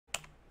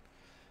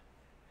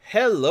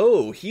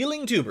Hello,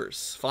 healing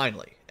tubers,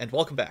 finally, and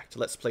welcome back to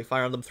Let's Play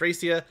Fire Emblem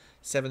Thracia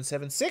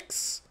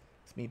 776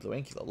 with me,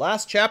 BlueAnkylo.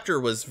 Last chapter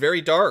was very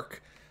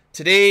dark.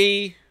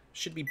 Today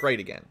should be bright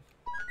again.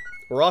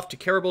 We're off to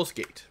Ch3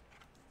 Gate.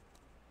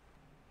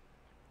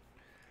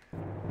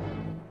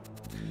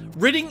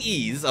 Ridding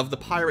Ys of the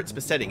pirates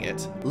besetting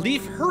it,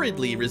 Leif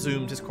hurriedly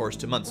resumed his course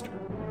to Munster.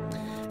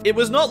 It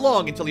was not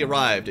long until he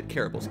arrived at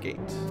Ch3 Gate,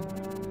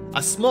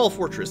 a small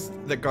fortress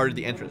that guarded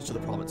the entrance to the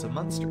province of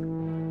Munster.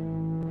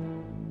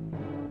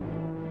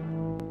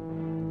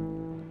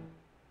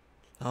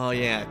 Oh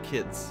yeah,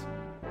 kids.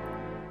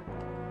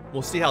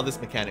 We'll see how this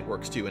mechanic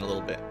works too in a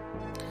little bit.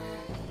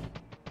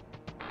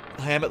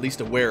 I am at least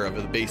aware of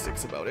the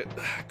basics about it.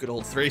 Good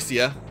old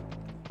Thracia.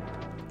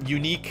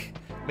 Unique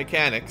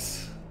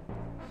mechanics.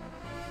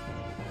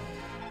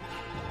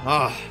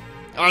 Are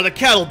the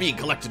cattle being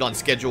collected on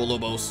schedule,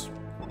 Lobos?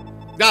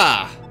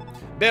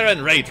 Baron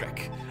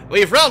Raedric.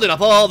 We've rounded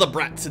up all the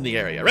brats in the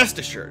area. Rest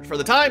assured, for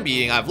the time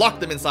being, I've locked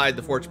them inside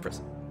the forge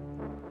prison.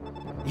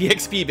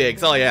 EXP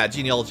bags. Oh yeah,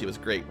 genealogy was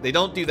great. They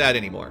don't do that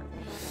anymore.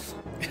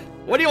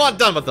 What do you want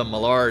done with them, my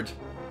lord?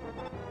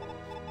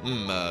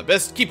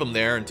 Best keep them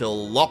there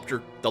until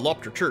the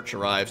Lopter Church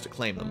arrives to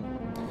claim them.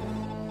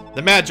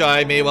 The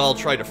Magi may well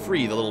try to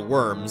free the little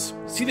worms.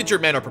 See that your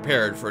men are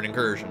prepared for an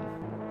incursion.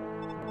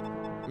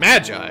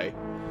 Magi?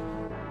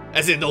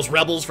 As in those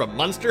rebels from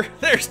Munster?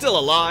 They're still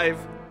alive?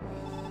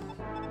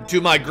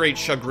 To my great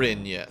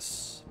chagrin,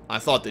 yes. I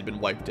thought they'd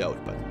been wiped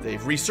out, but they've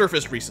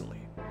resurfaced recently.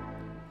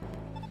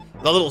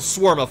 The little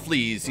swarm of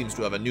fleas seems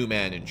to have a new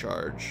man in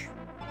charge.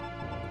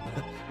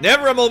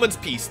 Never a moment's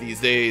peace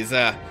these days.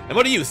 And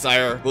what do you,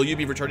 sire? Will you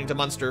be returning to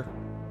Munster?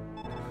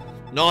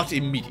 Not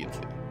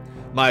immediately.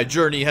 My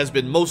journey has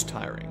been most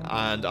tiring,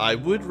 and I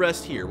would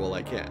rest here while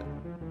I can.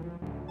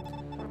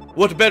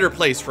 What better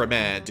place for a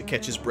man to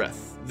catch his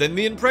breath than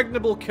the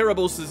impregnable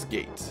Ch3's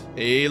Gate?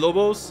 Eh,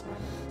 Lobos?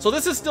 So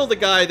this is still the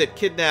guy that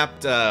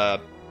kidnapped,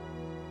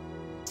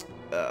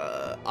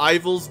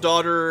 Ivel's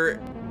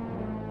daughter,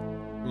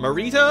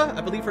 Marita,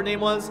 I believe her name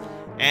was,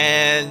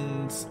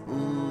 and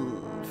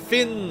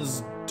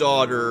Finn's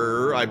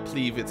daughter, I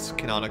believe it's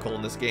canonical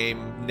in this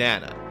game,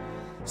 Nana.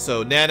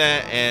 So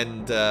Nana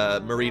and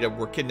Marita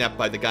were kidnapped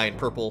by the guy in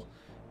purple,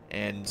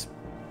 and,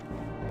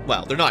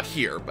 well, they're not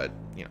here, but,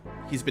 you know,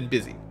 he's been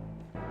busy.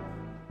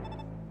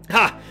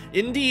 Ha!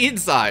 Indeed,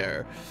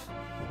 sire.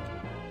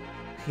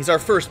 He's our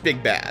first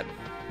big bad.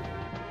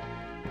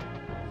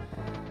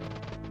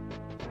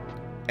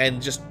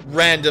 And just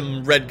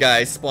random red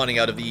guys spawning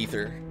out of the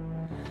ether.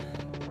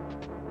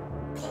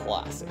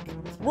 Classic.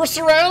 We're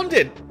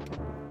surrounded!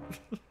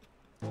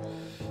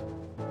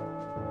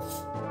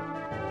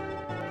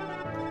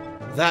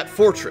 That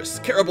fortress,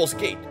 Ch3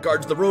 Gate,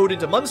 guards the road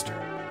into Munster.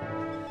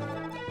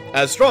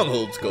 As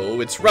strongholds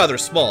go, it's rather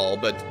small,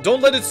 but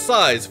don't let its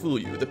size fool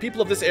you. The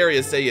people of this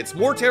area say it's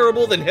more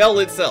terrible than hell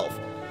itself.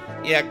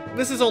 Yeah,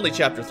 this is only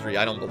chapter 3,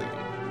 I don't believe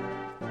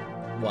you.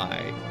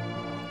 Why?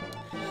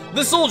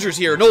 The soldiers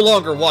here no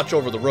longer watch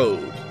over the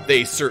road.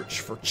 They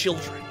search for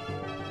children.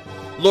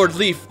 Lord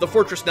Leif, the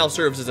fortress now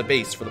serves as a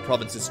base for the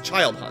province's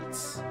child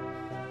hunts.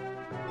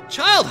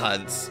 Child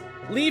hunts?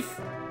 Leif,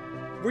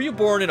 were you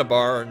born in a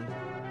barn?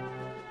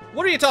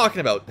 What are you talking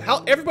about?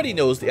 How everybody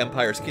knows the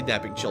Empire's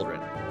kidnapping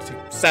children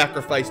to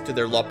sacrifice to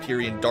their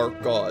Lopterian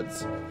dark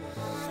gods.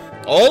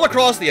 All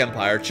across the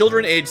Empire,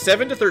 children aged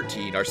 7 to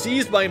 13 are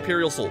seized by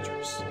Imperial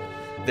soldiers.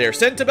 They're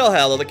sent to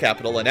Valhalla, the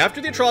capital, and after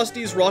the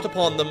atrocities wrought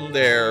upon them,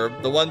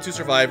 the ones who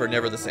survive are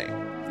never the same.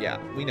 Yeah,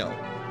 we know.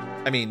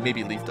 I mean,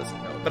 maybe Leif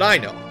doesn't know, but I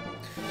know.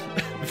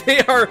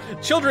 They are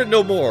children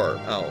no more.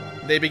 Oh,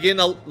 they begin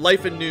a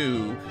life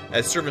anew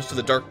as servants to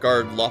the Dark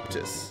Guard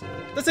Loptis.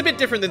 That's a bit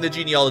different than the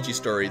genealogy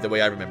story, the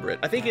way I remember it.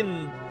 I think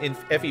in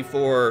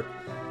FE4,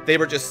 they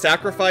were just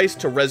sacrificed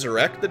to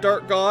resurrect the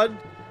Dark God,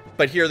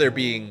 but here they're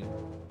being,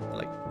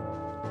 like,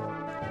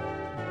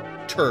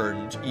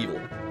 turned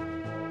evil.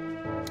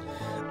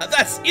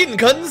 That's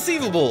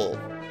inconceivable!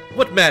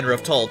 What manner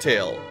of tall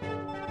tale?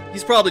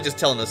 He's probably just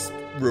telling us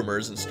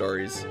rumors and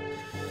stories.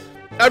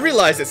 I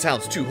realize it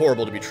sounds too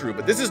horrible to be true,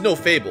 but this is no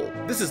fable.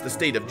 This is the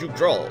state of Duke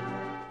Dral.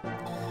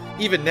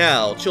 Even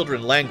now,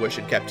 children languish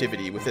in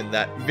captivity within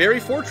that very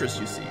fortress,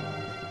 you see.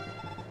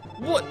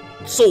 What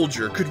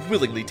soldier could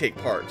willingly take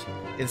part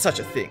in such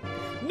a thing?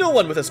 No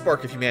one with a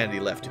spark of humanity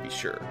left, to be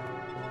sure.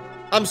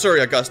 I'm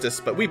sorry,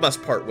 Augustus, but we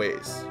must part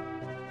ways.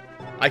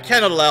 I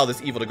cannot allow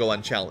this evil to go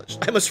unchallenged.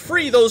 I must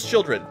free those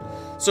children.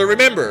 So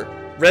remember,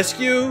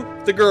 rescue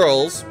the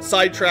girls,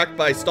 sidetracked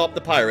by stop the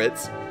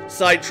pirates,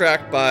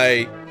 sidetracked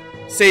by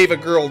save a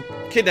girl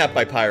kidnapped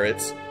by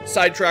pirates,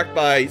 sidetracked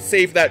by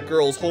save that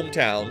girl's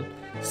hometown,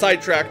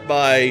 sidetracked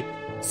by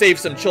save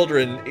some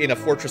children in a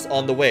fortress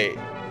on the way.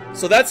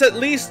 So that's at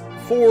least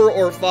 4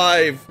 or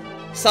 5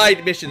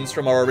 side missions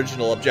from our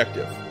original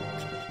objective.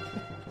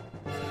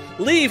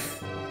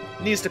 Leif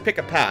needs to pick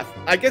a path.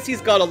 I guess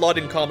he's got a lot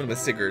in common with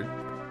Sigurd.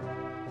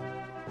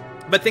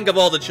 But think of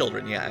all the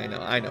children. Yeah,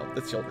 I know,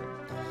 the children.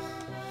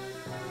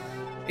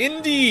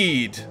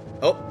 Indeed.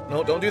 Oh,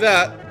 no, don't do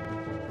that.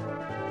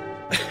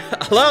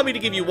 Allow me to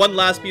give you one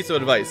last piece of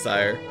advice,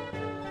 sire.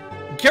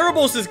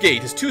 Karabos'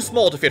 gate is too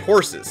small to fit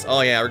horses.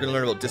 Oh yeah, we're gonna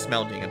learn about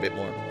dismounting a bit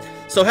more.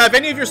 So have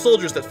any of your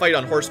soldiers that fight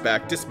on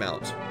horseback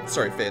dismount.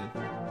 Sorry, Finn.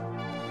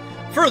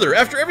 Further,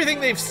 after everything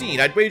they've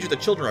seen, I'd wager the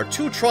children are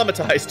too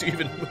traumatized to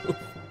even move.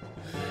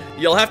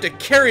 You'll have to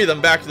carry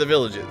them back to the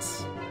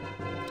villages.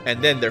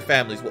 And then their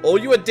families will owe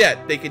you a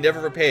debt they can never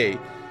repay,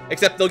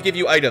 except they'll give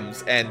you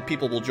items and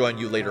people will join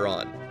you later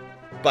on.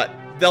 But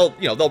they'll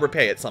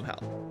repay it somehow.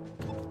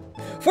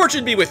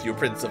 Fortune be with you,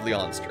 Prince of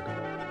Leonster.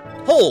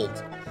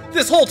 Hold!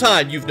 This whole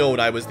time you've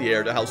known I was the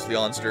heir to House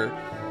Leonster.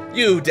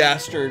 You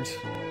dastard.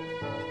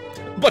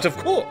 But of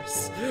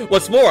course.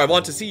 What's more, I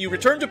want to see you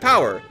return to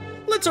power.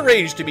 Let's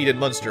arrange to meet in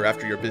Munster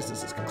after your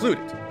business is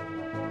concluded.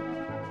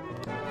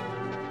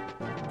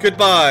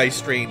 Goodbye,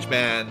 strange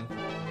man,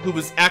 who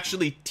was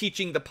actually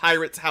teaching the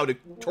pirates how to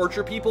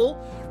torture people.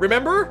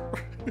 Remember?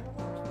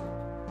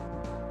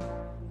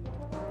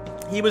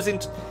 He was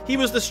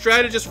the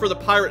strategist for the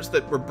pirates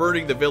that were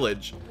burning the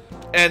village.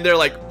 And they're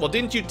like, well,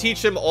 didn't you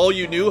teach him all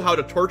you knew how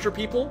to torture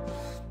people?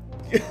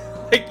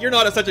 Like, you're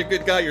not such a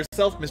good guy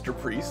yourself, Mr.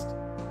 Priest.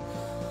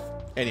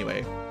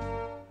 Anyway.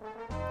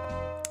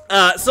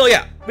 So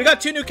yeah, we got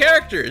 2 new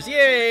characters.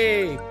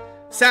 Yay!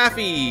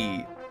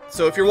 Safi.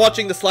 So if you're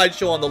watching the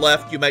slideshow on the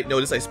left, you might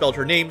notice I spelled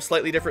her name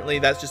slightly differently.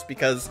 That's just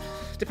because,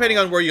 depending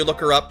on where you look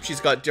her up, she's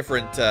got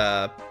different,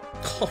 oh,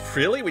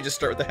 really? We just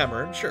start with the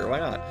hammer? Sure, why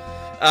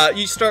not?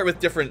 You start with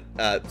different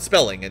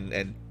spelling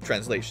and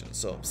translation.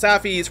 So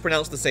Safi is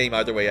pronounced the same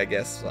either way, I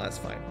guess. So that's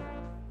fine.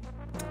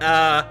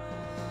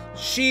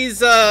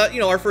 She's,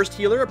 our first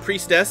healer, a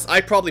priestess.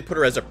 I'd probably put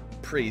her as a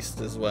priest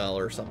as well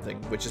or something,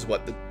 which is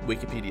what the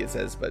Wikipedia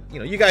says. But,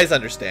 you guys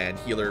understand.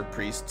 Healer,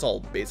 priest, it's all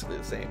basically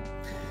the same.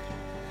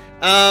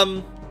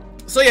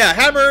 So yeah,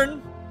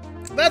 Hammern,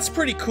 that's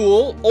pretty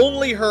cool.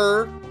 Only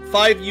her,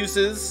 5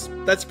 uses.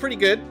 That's pretty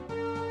good.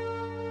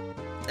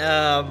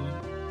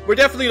 We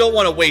definitely don't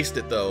want to waste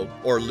it, though,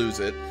 or lose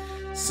it.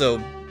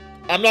 So,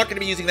 I'm not going to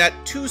be using that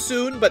too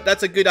soon, but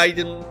that's a good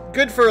item.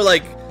 Good for,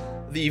 like,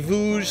 the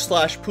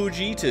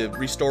Vouge/Pooji to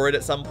restore it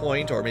at some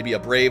point, or maybe a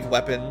Brave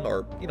weapon,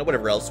 or,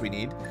 whatever else we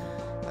need.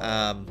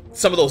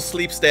 Some of those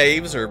Sleep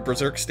Staves, or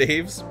Berserk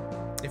Staves,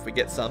 if we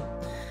get some.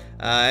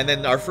 And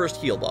then our first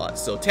heal bot.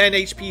 So, 10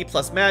 HP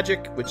plus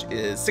magic, which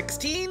is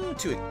 16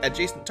 to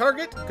adjacent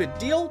target. Good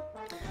deal.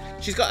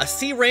 She's got a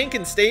C rank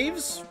in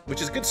staves,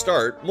 which is a good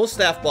start. Most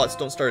staff bots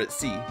don't start at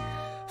C.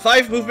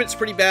 5 movement's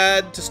pretty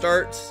bad to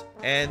start,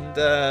 and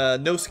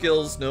no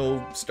skills,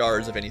 no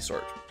stars of any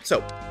sort.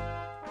 So,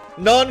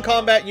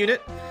 non-combat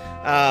unit,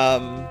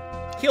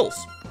 heals.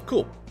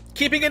 Cool.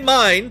 Keeping in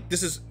mind,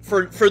 this is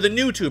for the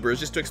new tubers,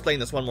 just to explain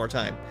this one more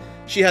time.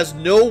 She has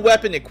no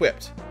weapon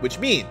equipped, which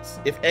means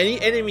if any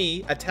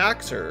enemy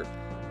attacks her,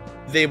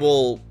 they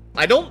will...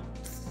 I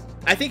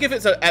think if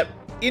it's an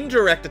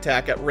indirect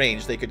attack at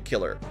range, they could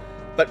kill her.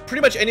 But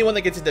pretty much anyone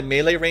that gets into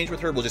melee range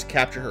with her will just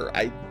capture her.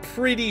 I'm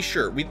pretty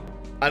sure.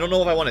 I don't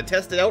know if I want to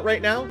test it out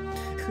right now.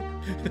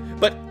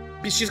 But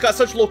she's got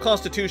such low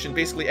constitution,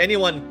 basically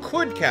anyone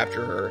could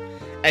capture her.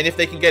 And if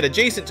they can get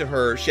adjacent to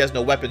her, she has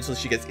no weapon, so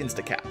she gets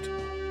insta-capped.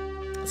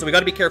 So we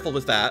got to be careful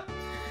with that.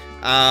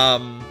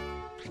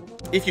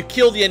 If you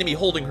kill the enemy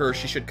holding her,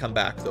 she should come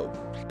back, though.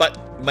 But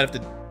you might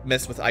have to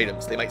mess with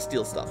items. They might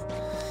steal stuff.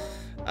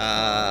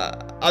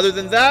 Other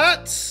than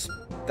that,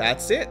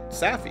 that's it.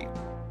 Safi.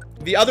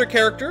 The other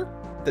character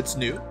that's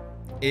new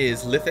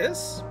is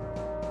Lithes,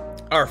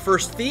 our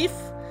first thief.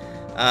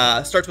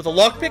 Starts with a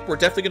lockpick. We're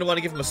definitely going to want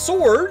to give him a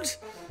sword,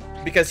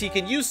 because he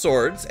can use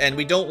swords, and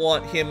we don't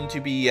want him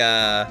to be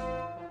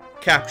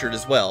captured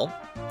as well.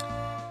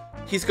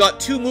 He's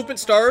got 2 movement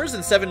stars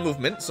and 7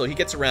 movement, so he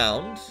gets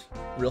around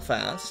real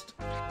fast.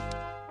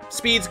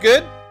 Speed's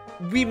good.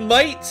 We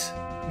might,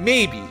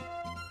 maybe,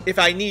 if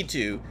I need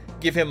to,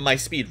 give him my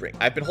speed ring.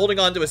 I've been holding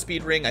on to a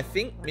speed ring. I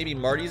think maybe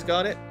Marty's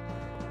got it.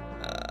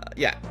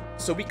 Yeah,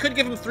 so we could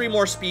give him 3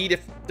 more speed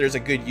if there's a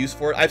good use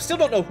for it. I still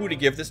don't know who to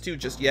give this to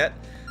just yet.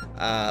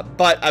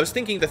 But I was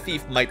thinking the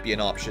thief might be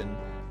an option,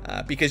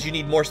 because you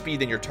need more speed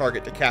than your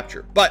target to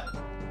capture. But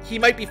he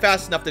might be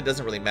fast enough that it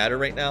doesn't really matter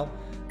right now.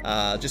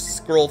 Just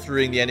scroll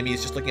through the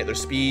enemies, just looking at their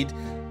speed.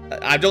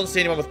 I don't see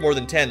anyone with more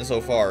than 10 so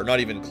far,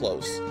 not even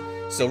close.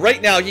 So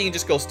right now, he can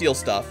just go steal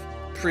stuff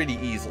pretty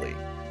easily.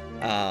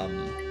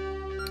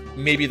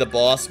 Maybe the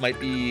boss might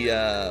be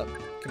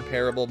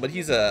comparable, but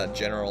he's a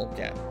general,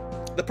 yeah.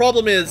 The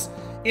problem is,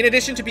 in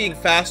addition to being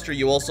faster,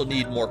 you also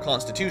need more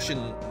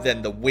constitution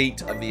than the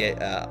weight of the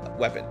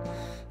weapon.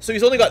 So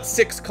he's only got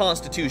 6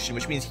 constitution,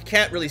 which means he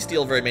can't really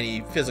steal very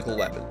many physical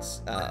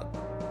weapons.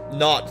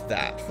 Not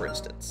that, for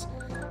instance.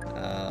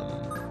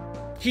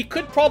 He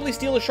could probably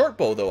steal a short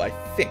bow, though, I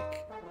think.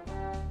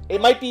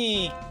 It might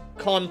be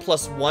con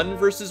 +1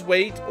 versus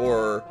weight,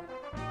 or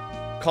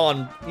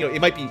con, it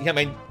might be,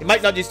 it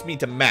might not just need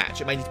to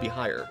match, it might need to be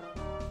higher.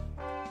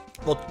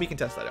 Well, we can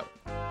test that out.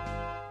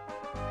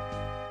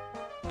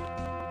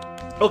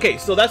 Okay,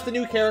 so that's the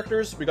new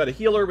characters. We got a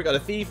healer, we got a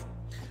thief.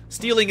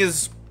 Stealing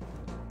is,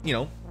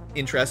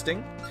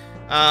 interesting.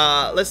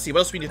 Let's see, what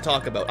else we need to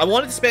talk about? I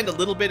wanted to spend a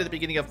little bit at the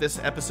beginning of this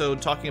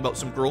episode talking about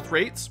some growth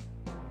rates.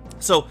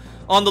 So,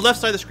 on the left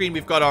side of the screen,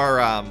 we've got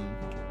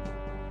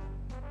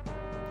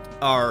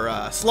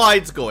our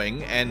slides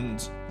going,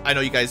 and I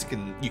know you guys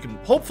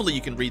hopefully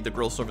you can read the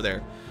growths over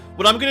there.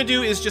 What I'm going to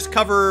do is just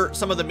cover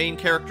some of the main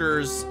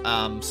characters'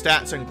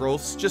 stats and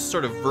growths, just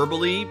sort of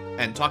verbally,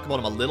 and talk about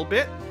them a little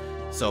bit.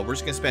 So we're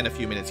just going to spend a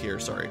few minutes here,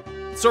 sorry.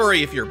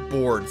 Sorry if you're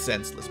bored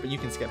senseless, but you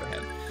can skip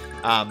ahead.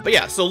 But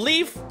yeah, so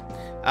Leaf,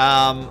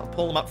 I'll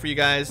pull him up for you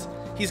guys.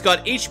 He's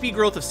got HP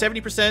growth of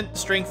 70%,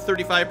 Strength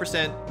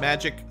 35%,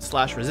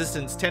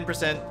 Magic/Resistance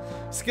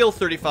 10%, Skill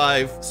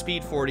 35,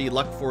 Speed 40,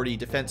 Luck 40,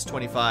 Defense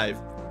 25,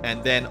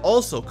 and then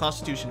also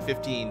Constitution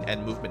 15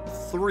 and Movement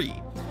 3.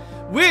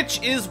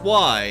 Which is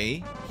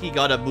why he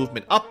got a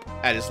movement up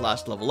at his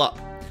last level up.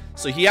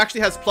 So he actually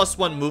has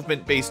 +1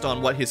 movement based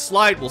on what his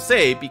slide will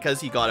say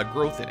because he got a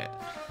growth in it.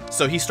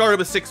 So he started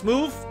with 6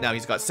 move, now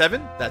he's got 7.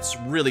 That's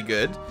really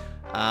good.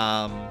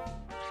 And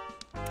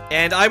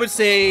I would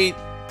say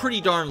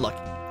pretty darn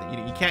lucky.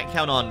 You can't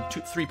count on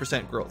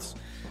 3% growths.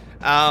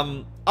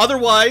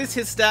 Otherwise,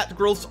 his stat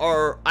growths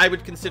are, I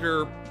would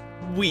consider,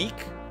 weak.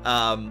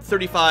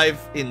 35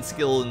 in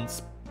skill and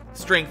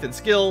strength and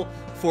skill,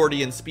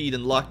 40 in speed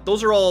and luck.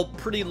 Those are all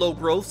pretty low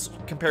growths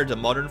compared to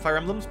modern Fire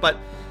Emblems, but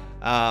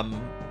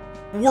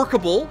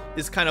workable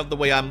is kind of the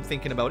way I'm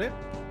thinking about it.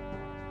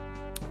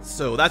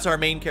 So that's our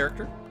main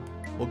character.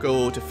 We'll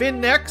go to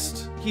Finn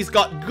next. He's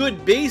got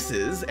good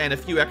bases and a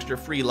few extra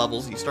free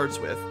levels he starts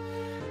with.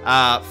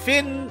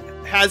 Finn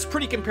has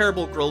pretty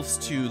comparable growths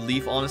to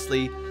Leaf,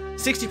 honestly.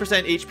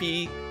 60%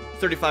 HP,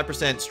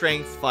 35%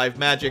 strength, 5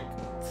 magic,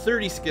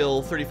 30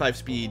 skill, 35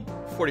 speed,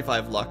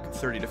 45 luck,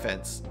 30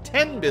 defense,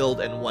 10 build,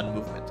 and 1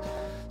 movement.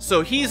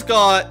 So he's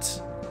got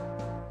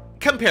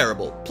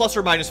comparable, plus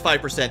or minus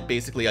 5%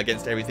 basically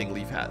against everything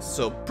Leaf has.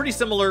 So pretty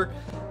similar.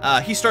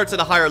 He starts at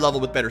a higher level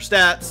with better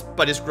stats,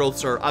 but his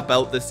growths are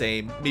about the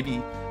same,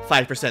 maybe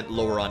 5%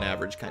 lower on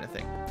average kind of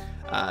thing.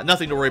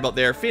 Nothing to worry about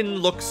there. Finn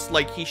looks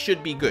like he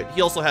should be good.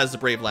 He also has the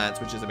Brave Lance,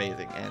 which is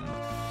amazing, and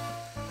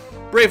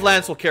Brave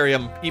Lance will carry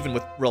him even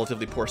with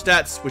relatively poor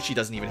stats, which he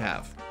doesn't even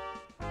have.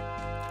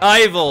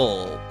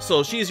 Ival.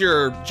 So she's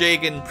your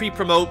Jagan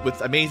pre-promote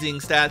with amazing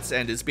stats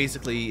and is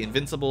basically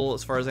invincible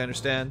as far as I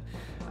understand.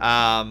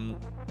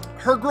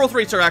 Her growth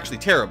rates are actually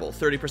terrible.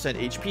 30%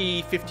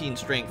 HP, 15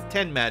 strength,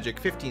 10 magic,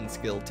 15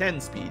 skill,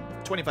 10 speed,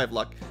 25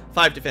 luck,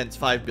 5 defense,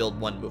 5 build,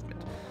 1 movement.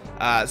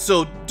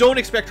 So don't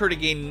expect her to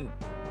gain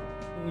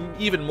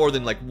even more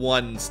than like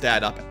 1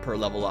 stat up per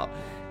level up.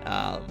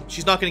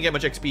 She's not going to get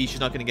much XP. She's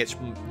not going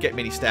to get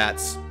many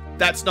stats.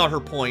 That's not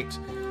her point.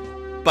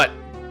 But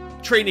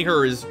training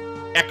her is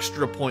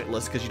extra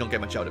pointless because you don't get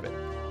much out of it.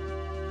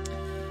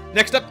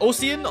 Next up,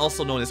 Ocean,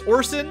 also known as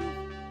Orson.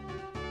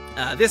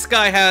 This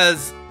guy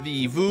has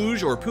the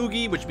Vouge or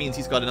Poogie, which means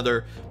he's got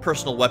another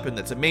personal weapon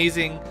that's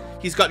amazing.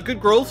 He's got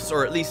good growths,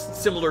 or at least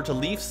similar to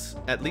Leaf's,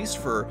 at least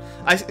for...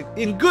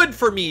 in good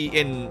for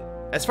me,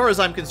 as far as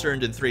I'm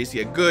concerned in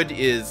Thracia, good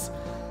is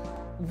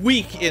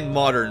weak in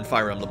modern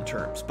Fire Emblem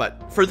terms.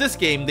 But for this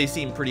game, they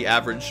seem pretty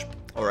average,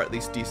 or at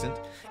least decent.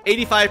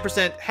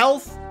 85%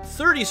 health,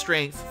 30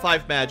 strength,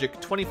 5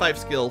 magic, 25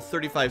 skill,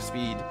 35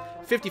 speed,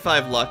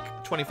 55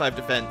 luck, 25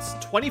 defense,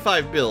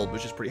 25 build,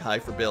 which is pretty high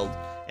for build,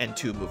 and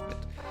 2 movement.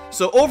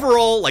 So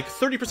overall, like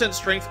 30%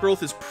 strength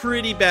growth is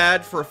pretty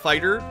bad for a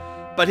fighter,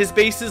 but his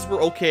bases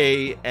were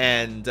okay,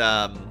 and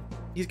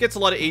he gets a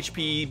lot of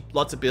HP,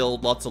 lots of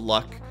build, lots of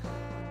luck.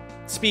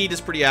 Speed is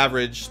pretty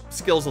average,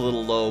 skill's a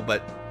little low,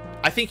 but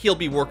I think he'll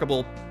be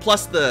workable.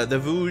 Plus the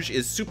Vouge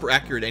is super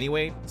accurate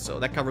anyway, so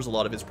that covers a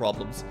lot of his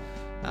problems.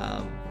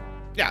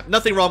 Yeah,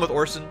 nothing wrong with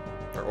Orson,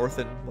 or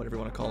Orthan, whatever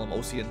you want to call him,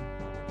 Ocean.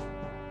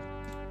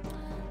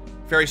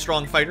 Very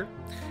strong fighter.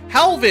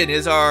 Halvin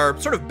is our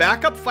sort of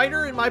backup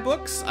fighter in my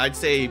books. I'd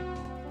say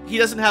he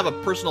doesn't have a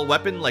personal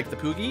weapon like the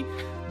Poogie,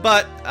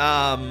 but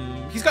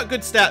he's got good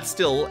stats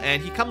still,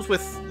 and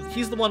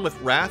he's the one with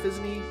Wrath,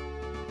 isn't he?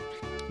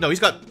 No, he's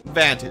got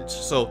Vantage.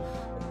 So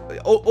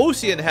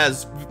Ocean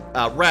has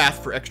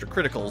Wrath for extra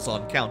criticals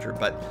on counter,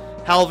 but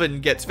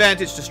Halvin gets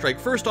Vantage to strike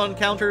first on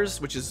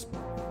counters, which is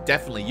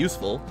definitely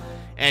useful.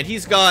 And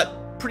he's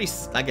got pretty,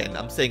 again,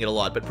 I'm saying it a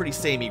lot, but pretty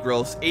samey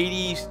growths.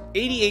 80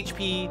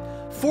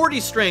 HP, 40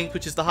 strength,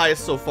 which is the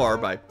highest so far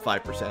by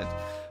 5%.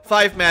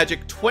 5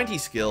 magic, 20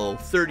 skill,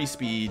 30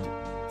 speed,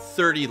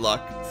 30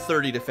 luck,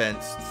 30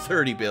 defense,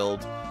 30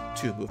 build,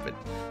 2 movement.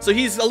 So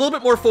he's a little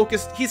bit more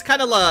focused. He's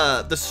kind of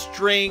the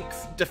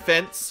strength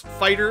defense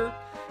fighter,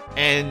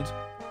 and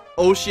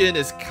Ocean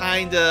is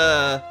kind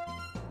of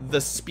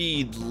the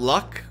speed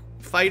luck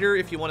fighter,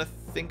 if you want to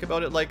think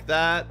about it like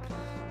that.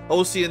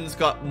 Ocean's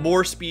got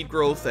more speed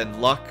growth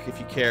and luck, if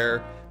you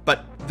care,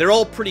 but they're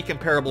all pretty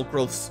comparable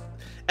growths.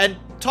 And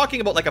talking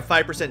about like a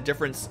 5%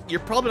 difference, you're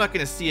probably not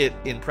going to see it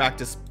in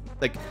practice.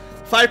 Like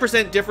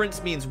 5%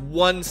 difference means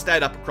 1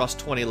 stat up across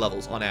 20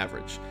 levels on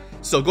average.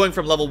 So going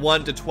from level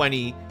 1 to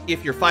 20,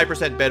 if you're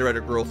 5% better at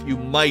a growth, you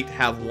might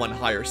have 1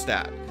 higher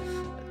stat.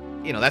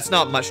 You know, that's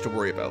not much to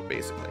worry about,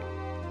 basically.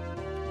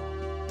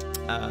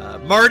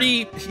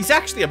 Marty, he's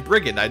actually a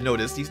brigand, I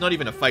noticed. He's not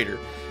even a fighter.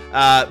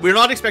 We're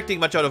not expecting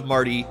much out of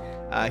Marty.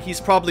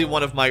 He's probably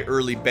one of my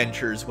early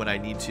benchers when I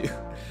need to.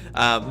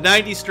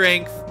 90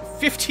 strength,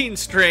 15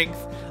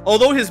 strength.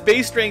 Although his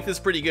base strength is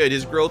pretty good,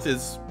 his growth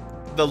is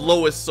the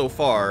lowest so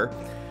far.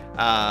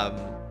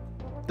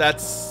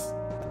 That's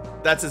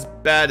as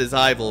bad as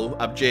Ival,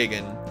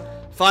 Abjagan.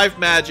 5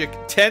 magic,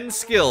 10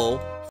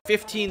 skill,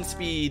 15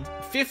 speed,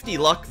 50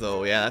 luck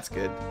though, yeah, that's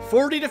good.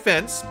 40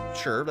 defense,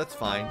 sure, that's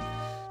fine.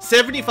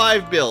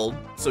 75 build,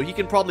 so he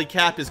can probably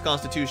cap his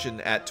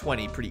constitution at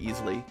 20 pretty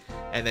easily,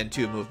 and then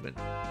 2 movement.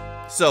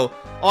 So,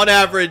 on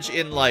average,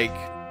 in like,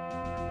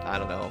 I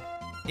don't know,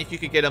 if you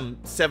could get him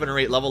 7 or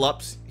 8 level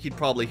ups, he'd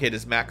probably hit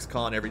his max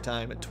con every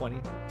time at 20.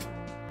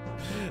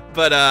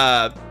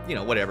 But, you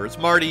know, whatever, it's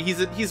Marty,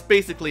 he's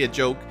basically a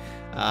joke.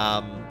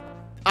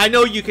 I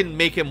know you can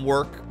make him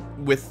work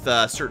with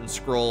certain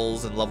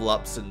scrolls and level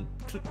ups and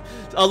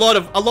a lot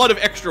of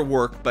extra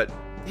work, but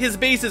his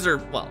bases are,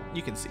 well,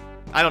 you can see.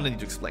 I don't need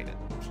to explain it.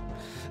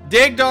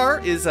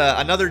 Dagdar is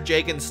another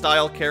Jagan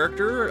style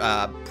character,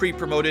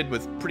 pre-promoted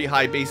with pretty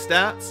high base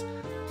stats.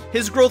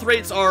 His growth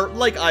rates are,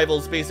 like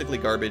Ival's, basically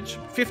garbage.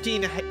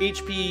 15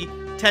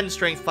 HP, 10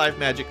 strength, 5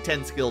 magic,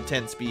 10 skill,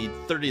 10 speed,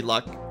 30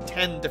 luck,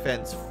 10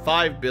 defense,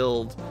 5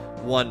 build,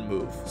 1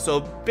 move.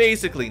 So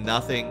basically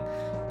nothing.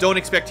 Don't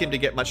expect him to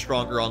get much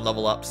stronger on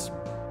level ups.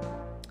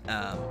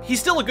 He's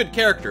still a good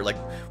character. Like,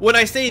 when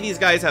I say these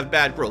guys have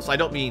bad growths, I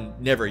don't mean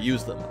never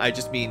use them. I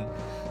just mean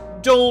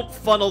don't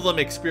funnel them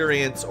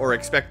experience or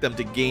expect them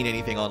to gain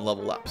anything on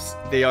level ups.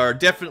 They are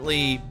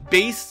definitely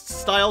base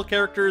style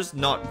characters,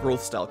 not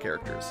growth style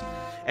characters.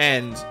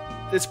 And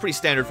it's pretty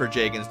standard for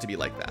Jagans to be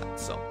like that.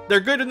 So they're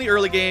good in the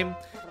early game.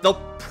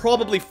 They'll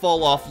probably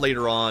fall off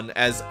later on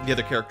as the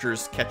other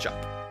characters catch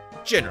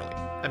up. Generally.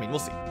 I mean, we'll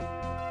see.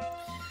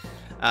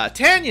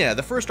 Tanya,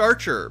 the first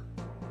archer.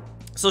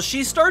 So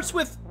she starts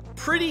with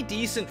pretty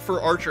decent for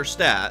archer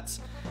stats.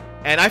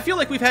 And I feel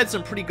like we've had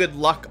some pretty good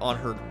luck on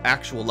her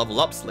actual level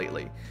ups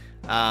lately.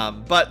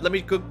 But let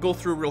me go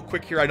through real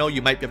quick here. I know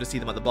you might be able to see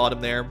them at the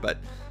bottom there, but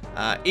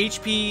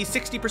HP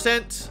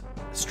 60%,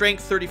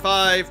 strength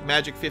 35,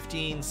 magic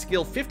 15,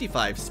 skill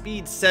 55,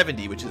 speed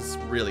 70, which is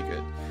really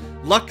good.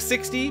 Luck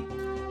 60,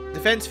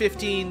 defense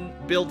 15,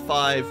 build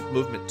 5,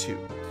 movement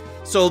 2.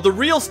 So the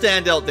real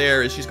standout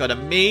there is she's got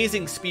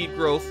amazing speed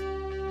growth,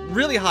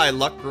 really high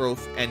luck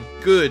growth, and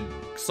good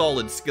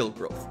solid skill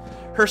growth.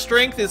 Her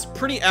strength is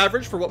pretty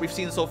average for what we've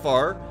seen so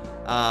far,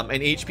 and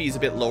HP is a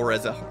bit lower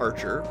as an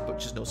archer,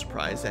 which is no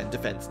surprise, and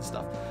defense and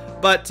stuff.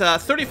 But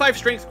 35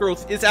 strength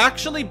growth is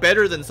actually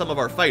better than some of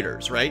our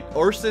fighters, right?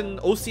 Ocean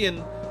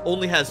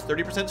only has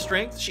 30%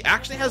 strength. She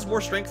actually has more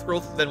strength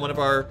growth than one of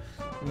our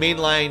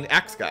mainline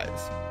axe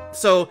guys.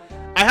 So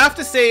I have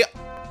to say,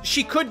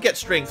 she could get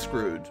strength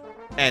screwed,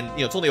 and you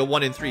know it's only a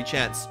 1 in 3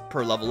 chance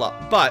per level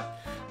up. But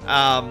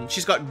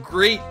she's got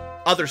great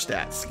other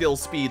stats. Skill,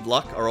 speed,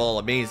 luck are all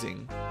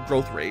amazing,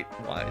 growth rate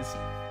wise.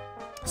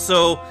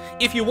 So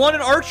if you want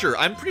an archer,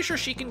 I'm pretty sure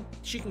she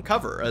can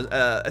cover,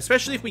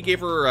 especially if we gave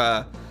her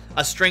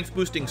a strength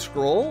boosting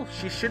scroll.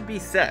 She should be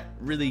set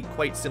really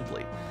quite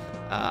simply.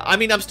 I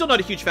mean, I'm still not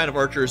a huge fan of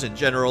archers in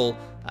general.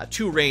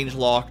 2 range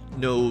lock,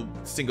 no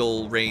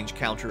single range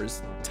counter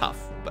is tough,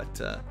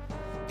 but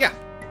yeah,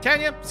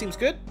 Tanya seems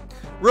good.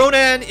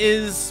 Ronan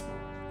is,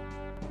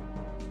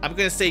 I'm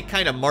gonna say,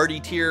 kind of Marty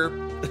tier.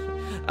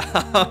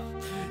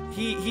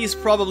 He's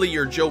probably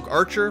your joke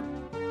archer.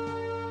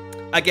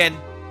 Again,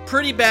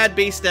 pretty bad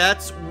base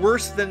stats,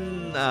 worse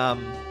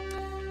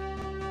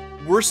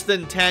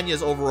than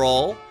Tanya's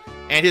overall,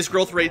 and his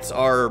growth rates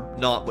are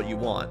not what you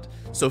want.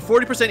 So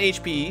 40%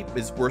 HP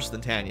is worse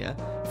than Tanya.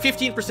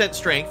 15%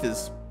 strength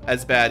is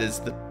as bad as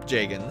the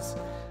Jagans.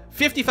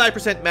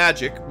 55%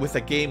 magic with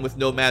a game with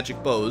no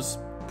magic bows,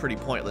 pretty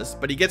pointless,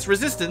 but he gets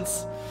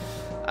resistance.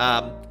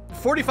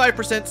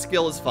 45%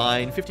 skill is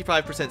fine.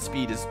 55%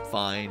 speed is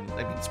fine.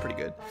 I mean, it's pretty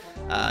good.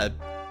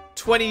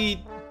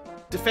 20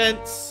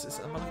 defense.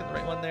 Am I looking at the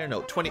right one there?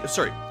 No, 20.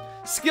 Sorry.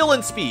 Skill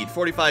and speed,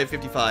 45,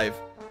 55.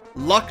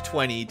 Luck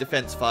 20,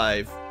 defense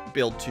 5,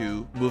 build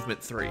 2,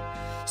 movement 3.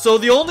 So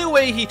the only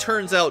way he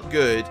turns out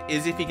good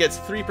is if he gets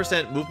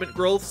 3% movement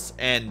growths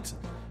and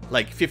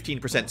like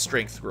 15%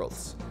 strength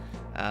growths.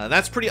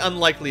 That's pretty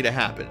unlikely to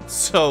happen.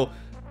 So,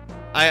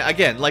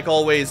 again, like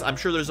always, I'm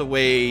sure there's a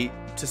way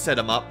to set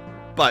him up,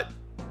 but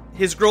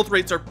his growth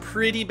rates are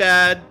pretty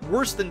bad,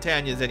 worse than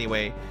Tanya's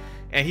anyway,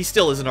 and he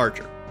still is an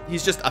archer.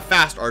 He's just a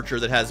fast archer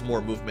that has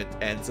more movement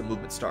and some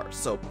movement stars.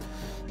 So,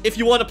 if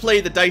you want to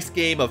play the dice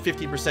game of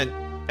 15%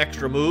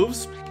 extra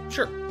moves,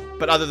 sure.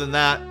 But other than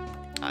that,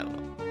 I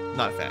don't know.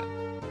 Not a fan.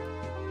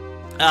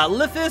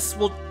 Lithis,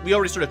 well, we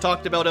already sort of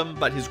talked about him,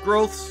 but his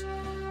growths,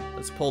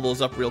 let's pull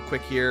those up real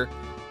quick here.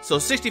 So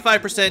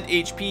 65%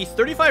 HP,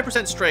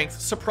 35% strength,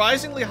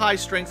 surprisingly high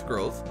strength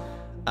growth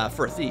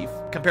for a thief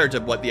compared to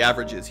what the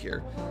average is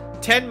here.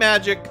 10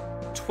 magic,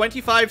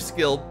 25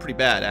 skill, pretty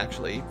bad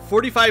actually.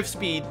 45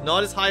 speed,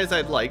 not as high as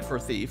I'd like for a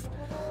thief.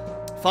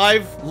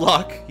 5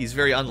 luck, he's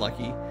very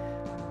unlucky.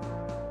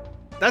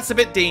 That's a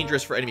bit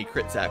dangerous for enemy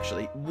crits,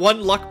 actually.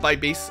 1 luck by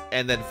base,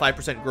 and then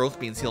 5%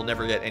 growth means he'll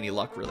never get any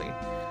luck, really.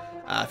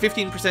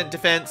 15%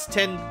 defense,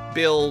 10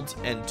 build,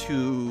 and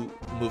 2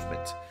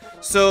 movement.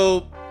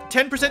 So,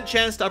 10%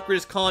 chance to upgrade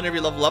his con every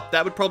level up.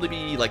 That would probably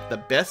be, like, the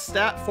best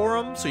stat for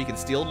him, so he can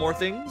steal more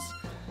things.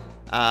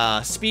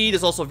 Speed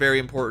is also very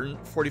important,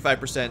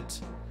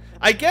 45%.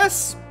 I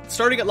guess,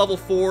 starting at level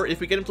 4, if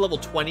we get him to level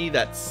 20,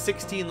 that's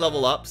 16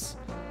 level ups.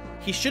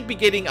 He should be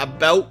getting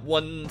about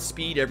 1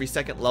 speed every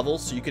second level,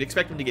 so you could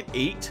expect him to get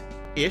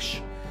 8-ish,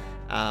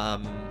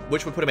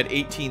 which would put him at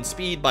 18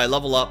 speed by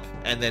level up,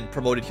 and then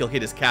promoted, he'll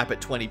hit his cap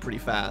at 20 pretty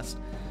fast.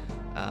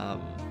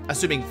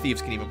 Assuming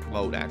thieves can even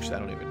promote, actually, I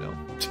don't even know.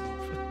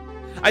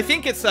 I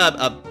think it's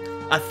a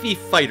thief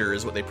fighter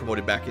is what they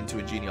promoted back into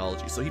in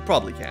genealogy, so he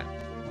probably can.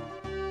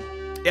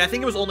 Yeah, I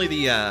think it was only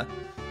the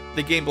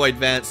Game Boy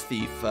Advance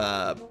thief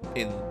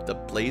in the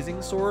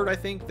Blazing Sword, I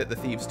think, that the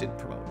thieves didn't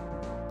promote.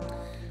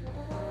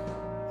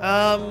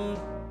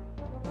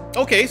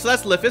 Okay, so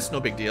that's Lifis,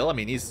 no big deal. I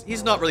mean,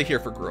 he's not really here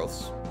for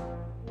growths.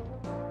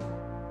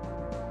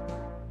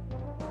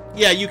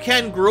 Yeah, you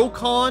can grow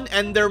con,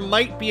 and there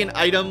might be an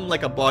item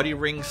like a body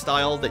ring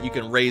style that you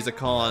can raise a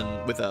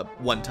con with a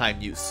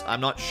one-time use.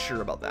 I'm not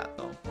sure about that,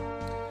 though.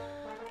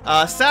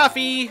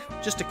 Safi,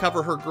 just to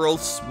cover her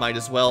growths, might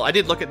as well. I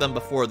did look at them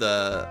before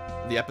the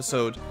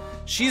episode.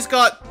 She's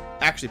got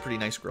actually pretty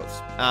nice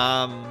growths.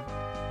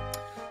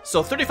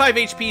 So 35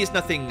 HP is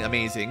nothing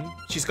amazing.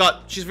 She's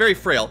very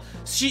frail.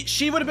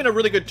 She would have been a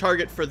really good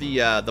target for the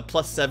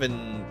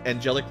 +7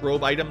 angelic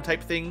robe item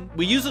type thing.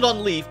 We use it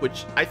on Leaf,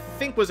 which I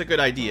think was a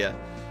good idea,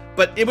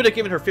 but it would have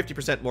given her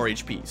 50% more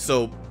HP.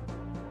 So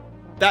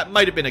that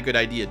might have been a good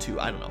idea too.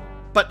 I don't know.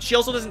 But she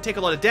also doesn't take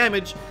a lot of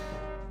damage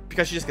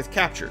because she just gets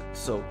captured.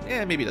 So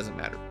maybe it doesn't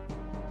matter.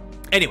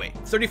 Anyway,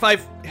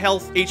 35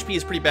 health, HP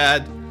is pretty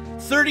bad.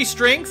 30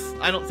 strength,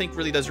 I don't think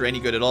really does her any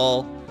good at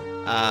all.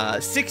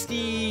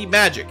 60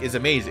 magic is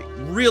amazing.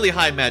 Really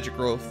high magic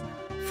growth.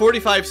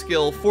 45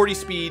 skill, 40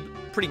 speed,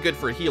 pretty good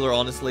for a healer,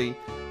 honestly.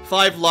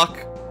 5 luck,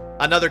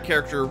 another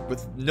character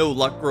with no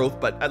luck growth,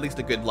 but at least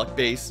a good luck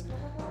base.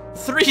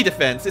 3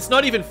 defense, it's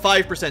not even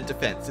 5%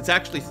 defense, it's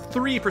actually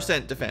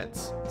 3%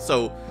 defense.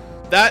 So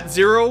that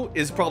 0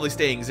 is probably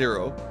staying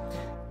 0.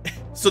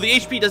 So the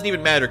HP doesn't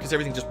even matter because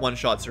everything just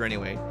one-shots her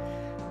anyway.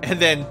 And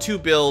then 2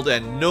 build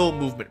and no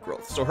movement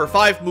growth. So her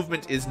 5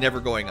 movement is never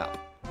going up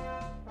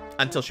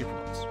until she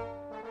promotes.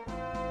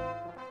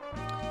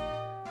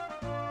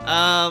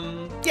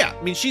 Yeah,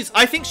 I mean,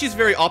 I think she's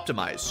very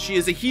optimized. She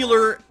is a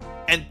healer,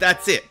 and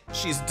that's it.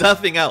 She's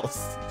nothing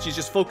else. She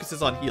just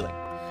focuses on healing.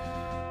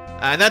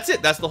 And that's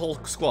it. That's the whole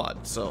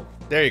squad. So,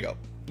 there you go.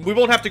 We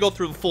won't have to go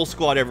through the full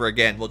squad ever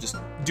again. We'll just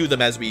do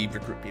them as we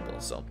recruit people.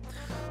 So,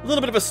 a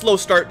little bit of a slow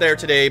start there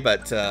today,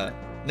 but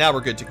now we're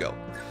good to go.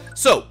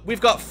 So,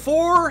 we've got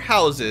 4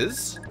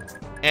 houses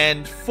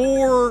and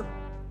 4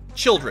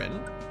 children.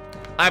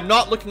 I'm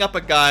not looking up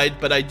a guide,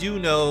 but I do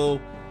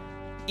know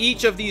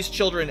each of these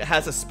children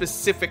has a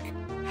specific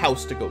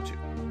house to go to.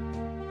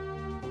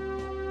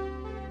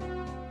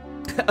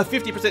 A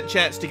 50%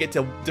 chance to get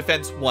to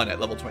defense 1 at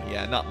level 20.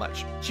 Yeah, not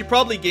much. She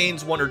probably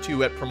gains 1 or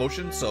 2 at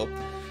promotion, so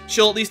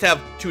she'll at least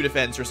have 2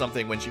 defense or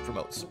something when she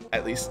promotes.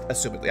 At least,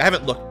 assumedly. I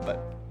haven't looked, but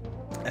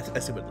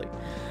assumedly.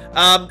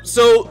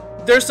 So,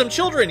 there's some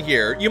children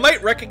here. You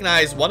might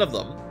recognize one of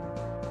them.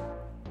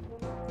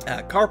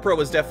 Carpro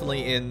was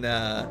definitely in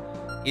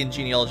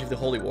Genealogy of the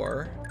Holy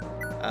War.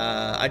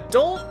 I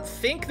don't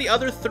think the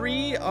other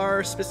 3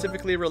 are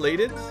specifically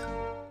related.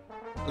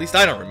 At least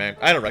I don't remember.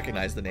 I don't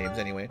recognize the names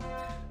anyway.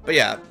 But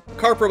yeah,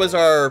 Carpro was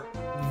our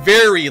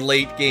very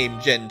late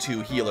game Gen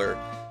 2 healer.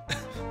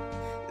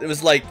 It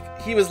was like,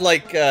 he was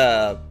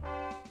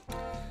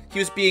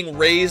being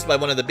raised by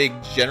one of the big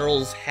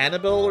generals,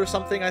 Hannibal or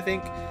something, I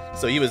think.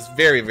 So he was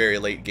very, very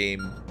late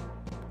game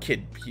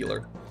kid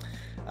healer.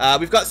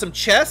 We've got some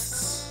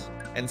chests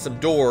and some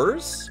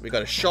doors. We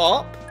got a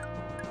shop.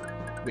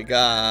 We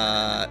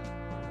got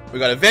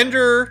a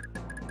vendor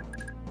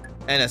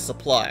and a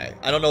supply.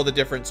 I don't know the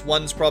difference.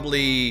 One's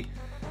probably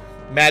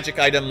magic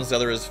items, the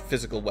other is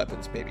physical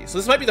weapons, maybe. So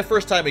this might be the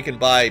first time we can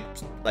buy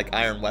like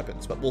iron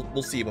weapons, but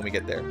we'll see when we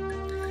get there.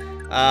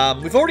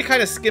 We've already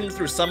kind of skimmed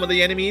through some of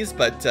the enemies,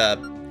 but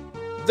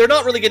they're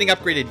not really getting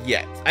upgraded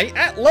yet.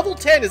 At level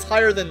 10 is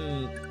higher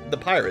than the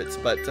pirates,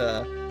 but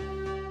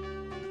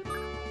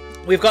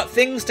we've got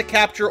things to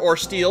capture or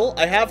steal.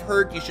 I have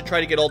heard you should try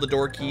to get all the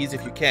door keys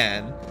if you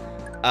can.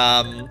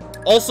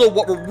 Also,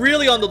 what we're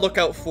really on the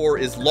lookout for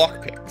is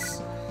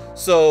lockpicks.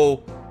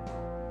 So,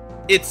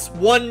 it's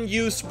 1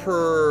 use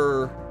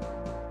per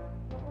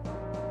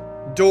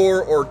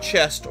door or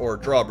chest or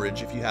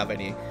drawbridge if you have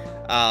any.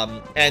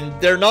 And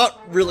they're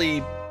not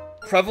really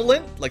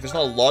prevalent. Like, there's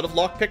not a lot of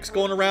lockpicks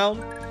going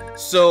around.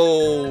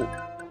 So,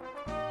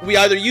 we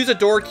either use a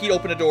door key to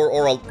open a door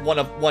or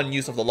one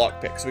use of the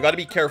lockpick. So we got to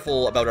be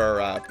careful about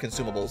our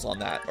consumables on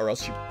that, or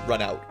else you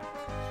run out.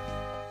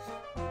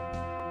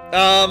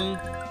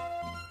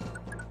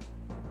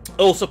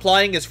 Oh,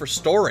 supplying is for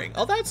storing.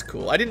 Oh, that's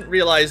cool. I didn't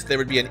realize there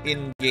would be an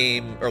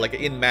in-game, or like an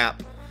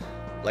in-map,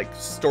 like,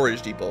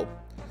 storage depot.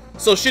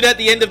 So should at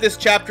the end of this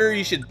chapter,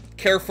 you should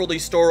carefully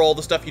store all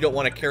the stuff you don't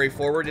want to carry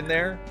forward in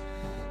there?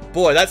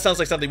 Boy, that sounds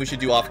like something we should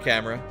do off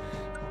camera.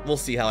 We'll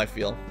see how I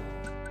feel.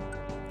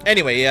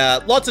 Anyway,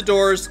 lots of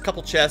doors,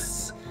 couple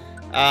chests.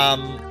 A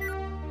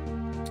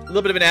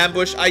little bit of an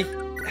ambush.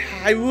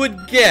 I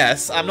would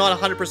guess, I'm not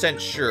 100%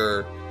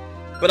 sure,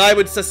 but I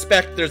would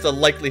suspect there's a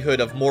likelihood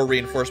of more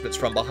reinforcements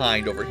from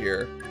behind over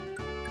here.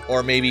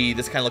 Or maybe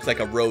this kind of looks like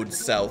a road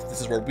south.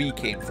 This is where we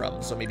came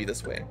from, so maybe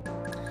this way.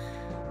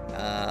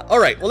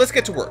 Alright, well, let's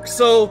get to work.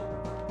 So,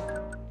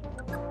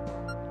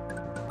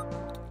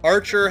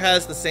 Archer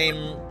has the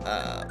same,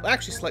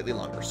 actually slightly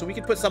longer. So we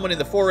can put someone in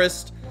the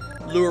forest,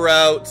 lure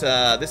out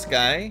this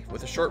guy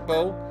with a short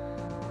bow.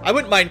 I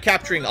wouldn't mind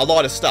capturing a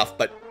lot of stuff,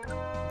 but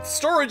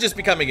storage is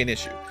becoming an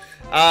issue.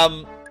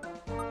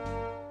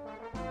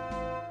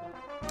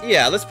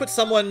 Yeah, let's put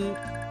someone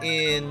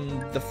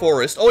in the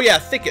forest. Oh yeah,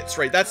 thickets,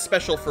 right? That's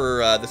special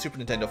for the Super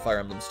Nintendo Fire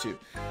Emblems too.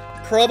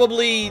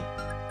 Probably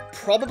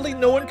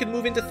no one can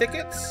move into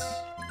thickets,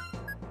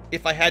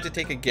 if I had to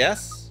take a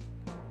guess.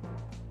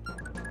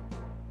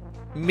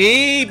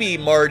 Maybe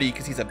Marty,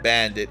 because he's a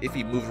bandit, if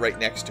he moved right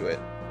next to it.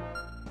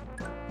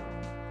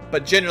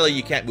 But generally,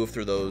 you can't move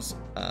through those,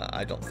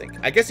 I don't think.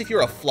 I guess if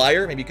you're a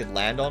flyer, maybe you could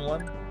land on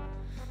one.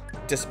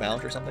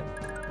 Dismount or something.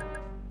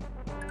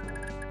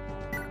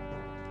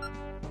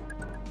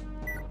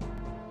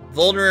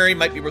 Vulnerary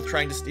might be worth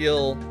trying to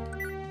steal.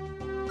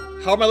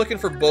 How am I looking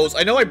for bows?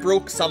 I know I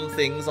broke some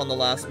things on the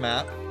last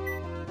map.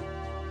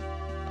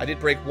 I did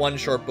break one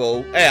short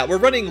bow. Yeah, we're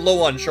running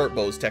low on short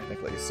bows,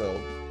 technically,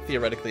 so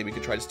theoretically we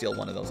could try to steal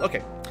one of those.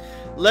 Okay,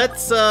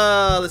 let's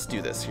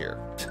do this here.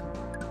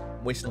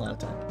 Wasting a lot of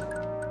time.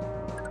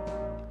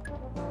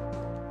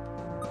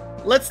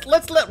 Let's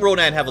let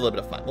Ronan have a little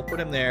bit of fun. We'll put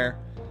him there.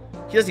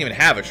 He doesn't even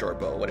have a short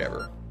bow,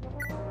 whatever.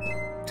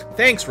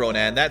 Thanks,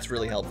 Ronan, that's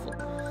really helpful.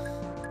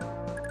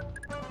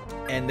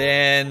 And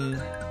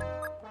then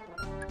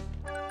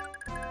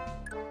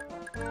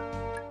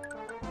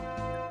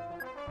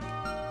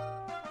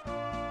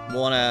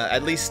wanna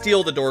at least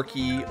steal the door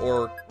key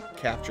or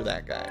capture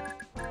that guy.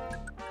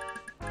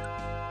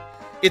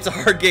 It's a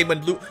hard game when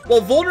blue...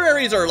 Well,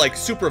 vulneraries are like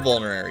super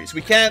vulneraries.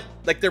 We can't...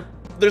 Like,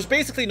 there's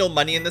basically no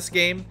money in this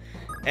game.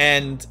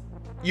 And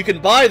you can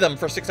buy them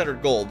for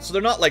 600 gold. So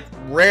they're not like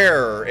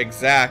rare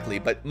exactly,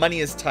 but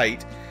money is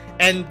tight.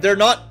 And they're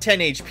not 10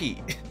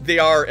 HP. They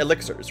are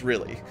elixirs,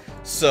 really.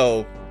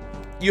 So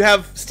you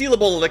have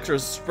stealable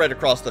elixirs spread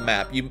across the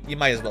map. You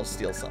might as well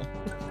steal some.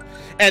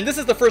 And this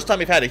is the first time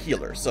we've had a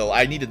healer, so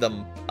I needed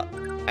them.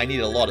 I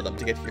needed a lot of them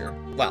to get here.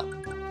 Well,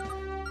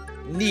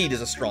 need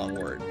is a strong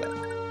word, but...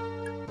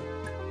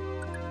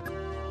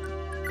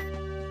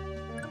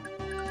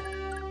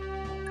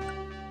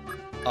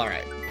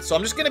 Alright, so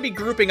I'm just going to be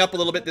grouping up a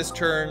little bit this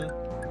turn.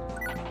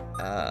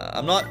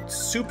 I'm not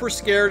super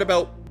scared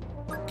about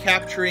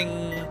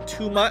capturing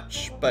too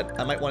much, but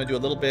I might want to do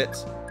a little bit.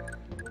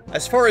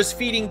 As far as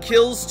feeding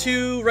kills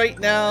to right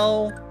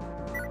now,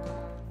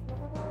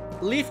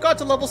 Leaf got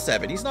to level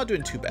 7. He's not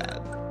doing too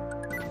bad.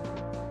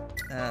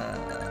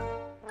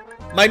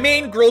 My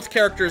main growth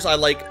characters I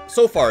like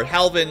so far,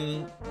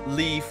 Halvin,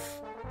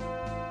 Leaf,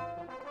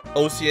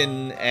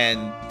 Ocean,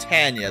 and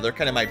Tanya. They're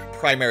kind of my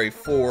primary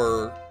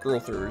 4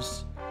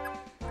 growthers.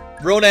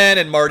 Ronan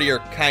and Marty are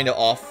kind of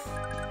off.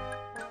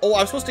 Oh,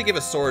 I was supposed to give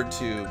a sword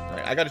to...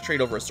 Alright, I gotta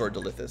trade over a sword to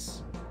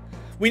Lithis.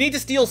 We need to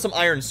steal some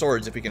iron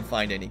swords if we can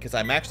find any, because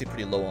I'm actually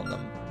pretty low on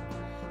them.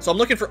 So I'm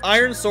looking for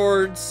iron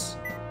swords,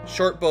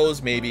 short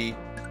bows maybe,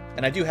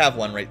 and I do have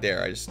one right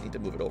there. I just need to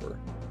move it over.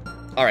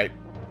 Alright,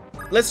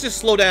 let's just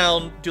slow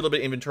down, do a little bit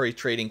of inventory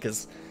trading,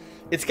 because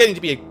it's getting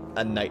to be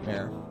a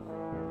nightmare.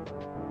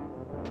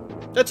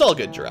 That's all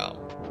good, Drow.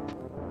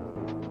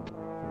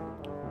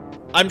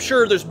 I'm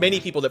sure there's many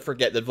people that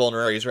forget that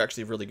vulneraries are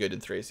actually really good in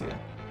Thracia.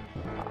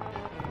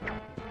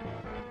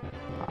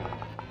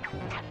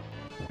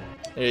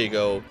 There you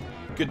go.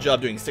 Good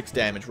job doing 6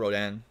 damage,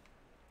 Rodan.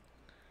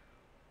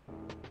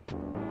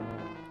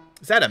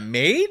 Is that a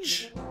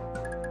mage?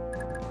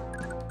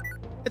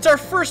 It's our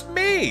first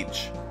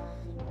mage!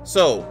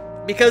 So,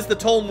 because the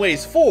tome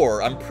weighs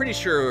 4, I'm pretty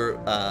sure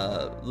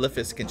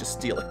Lithis can just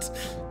steal it.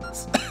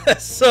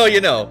 So,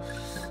 you know,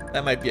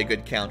 that might be a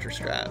good counter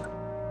strat.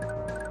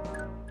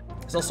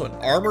 There's also an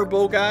armor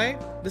bow guy.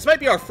 This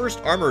might be our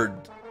first armored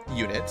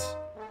unit.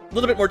 A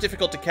little bit more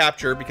difficult to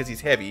capture because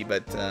he's heavy,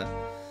 but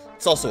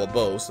it's also a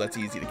bow, so that's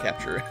easy to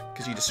capture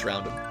because you just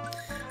surround him.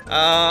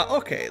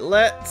 Okay,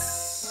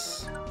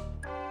 let's...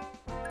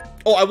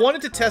 Oh, I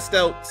wanted to test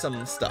out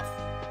some stuff.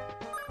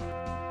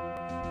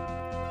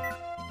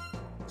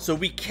 So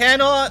we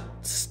cannot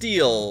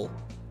steal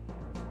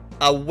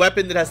a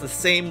weapon that has the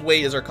same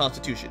weight as our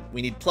constitution.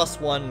 We need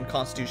 +1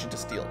 constitution to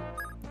steal.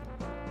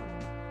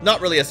 Not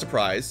really a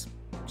surprise.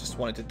 Just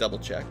wanted to double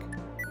check.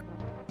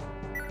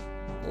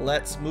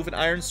 Let's move an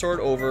iron sword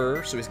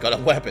over so he's got a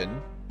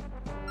weapon.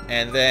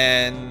 And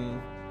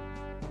then...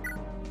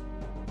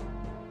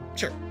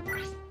 Sure.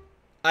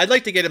 I'd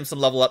like to get him some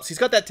level ups. He's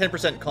got that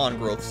 10% con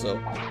growth, so...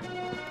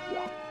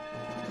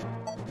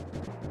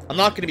 I'm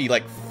not going to be,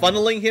 like,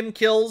 funneling him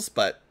kills,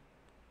 but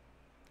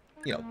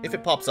you know, if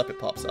it pops up, it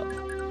pops up.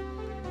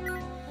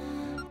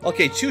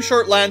 Okay, 2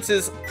 short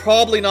lances.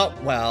 Probably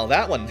not... Well,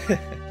 that one...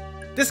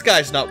 This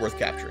guy's not worth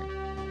capturing.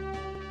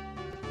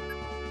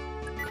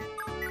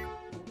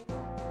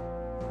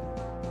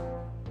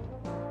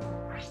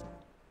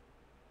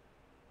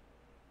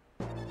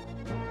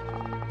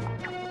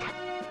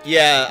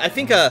 Yeah, I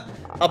think a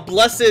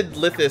Blessed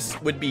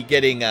Lithis would be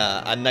getting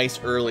a nice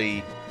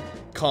early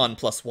con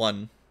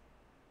 +1.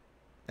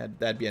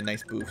 That'd be a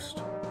nice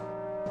boost.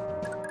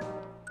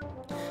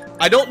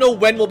 I don't know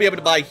when we'll be able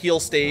to buy heal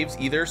staves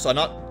either, so I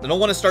don't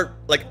want to start,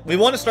 like, we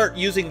want to start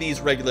using these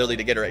regularly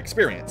to get our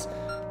experience.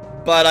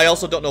 But I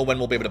also don't know when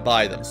we'll be able to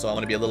buy them, so I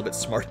want to be a little bit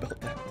smart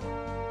about that.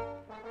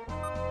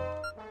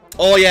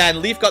 Oh yeah, and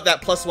Leaf got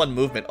that +1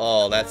 movement.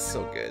 Oh, that's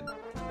so good.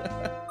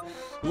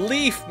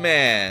 Leaf,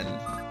 man!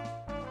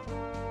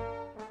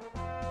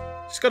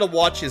 Just gotta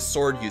watch his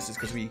sword uses,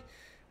 because we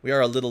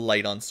are a little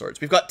light on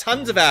swords. We've got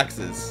tons of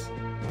axes.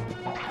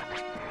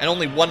 And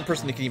only one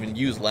person that can even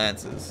use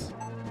lances.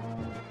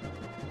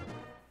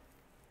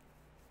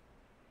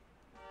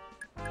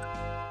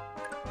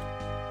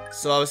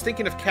 So I was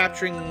thinking of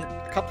capturing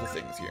a couple of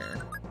things here.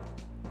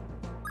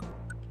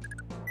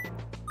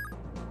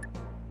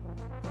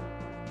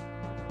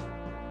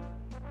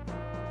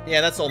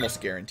 Yeah, that's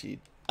almost guaranteed.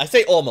 I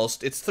say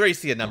almost. It's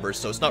Thracia numbers,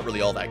 so it's not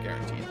really all that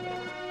guaranteed.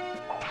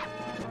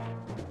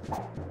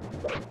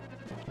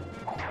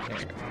 There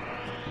you go.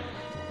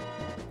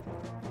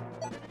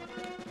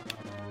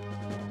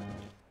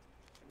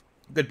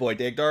 Good boy,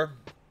 Dagdar.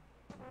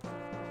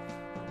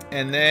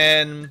 And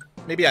then...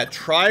 maybe I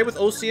try with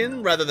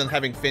Ocean rather than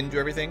having Finn do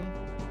everything.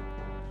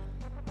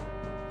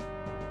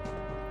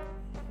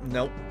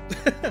 Nope.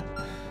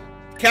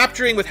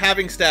 Capturing with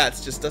having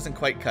stats just doesn't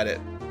quite cut it.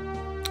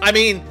 I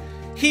mean,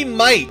 he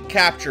might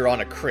capture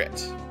on a crit.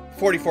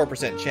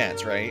 44%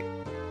 chance, right?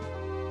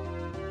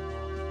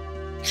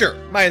 Sure,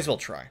 might as well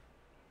try.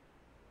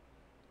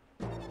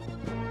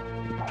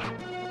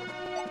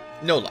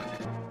 No luck.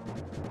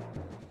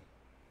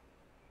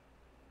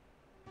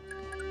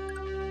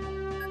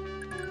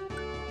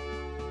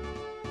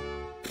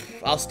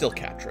 I'll still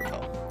capture him,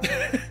 though.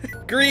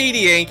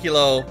 Greedy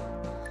Ankylo.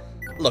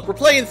 Look, we're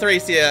playing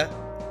Thracia.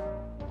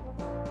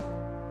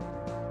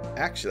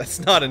 Actually, that's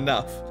not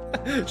enough.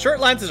 Short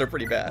lances are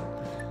pretty bad.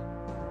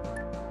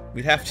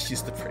 We'd have to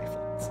use the brave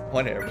lance.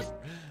 Whatever.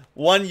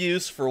 One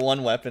use for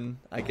one weapon.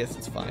 I guess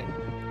it's fine.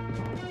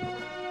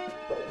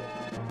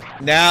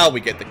 Now we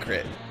get the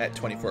crit at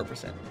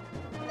 24%.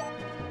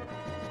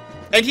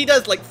 And he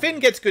does, like, Finn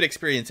gets good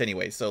experience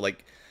anyway, so,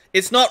 like...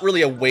 it's not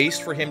really a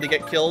waste for him to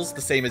get kills,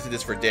 the same as it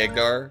is for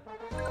Dagdar.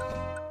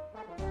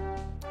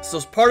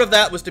 So part of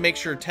that was to make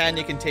sure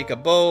Tanya can take a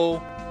bow.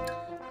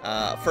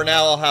 For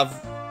now, I'll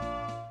have...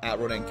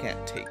 Ronan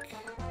can't take.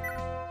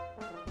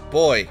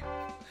 Boy.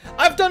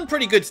 I've done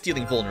pretty good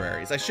stealing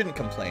vulneraries. I shouldn't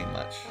complain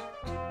much.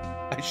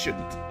 I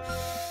shouldn't.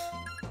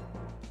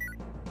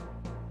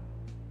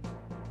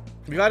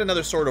 We've got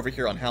another sword over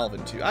here on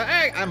Halvin, too.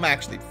 I'm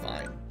actually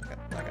fine.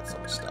 I got so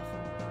much stuff.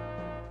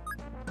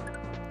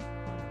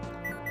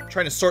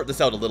 Trying to sort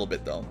this out a little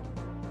bit, though.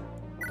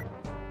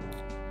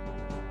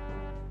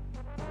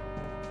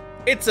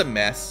 It's a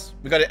mess.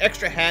 We got an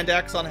extra hand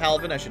axe on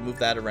Halvin. I should move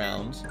that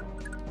around.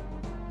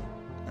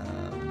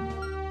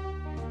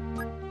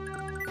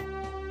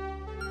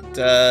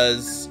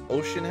 Does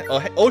Ocean...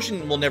 oh,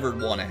 Ocean will never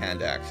want a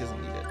hand axe. He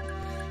doesn't need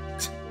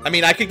it. I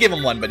mean, I could give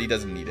him one, but he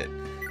doesn't need it.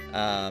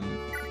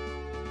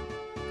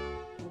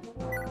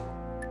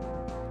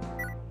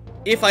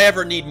 If I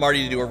ever need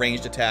Marty to do a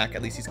ranged attack,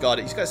 at least he's got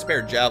it. He's got a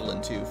spare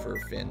javelin, too, for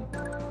Finn.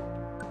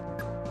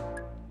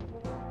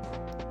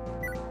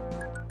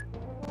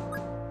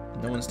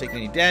 No one's taking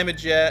any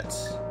damage yet.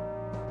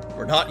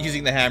 We're not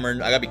using the hammer.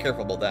 I gotta be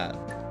careful about that.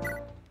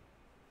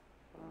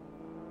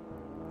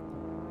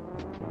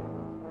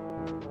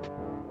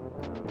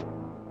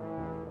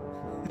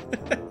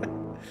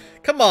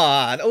 Come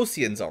on,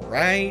 Ocean's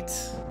alright.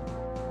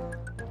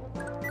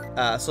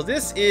 So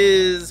this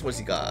is... what's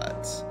he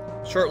got?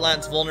 Short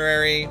lance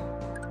vulnerary.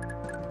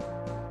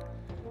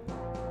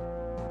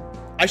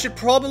 I should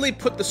probably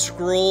put the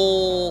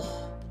scroll...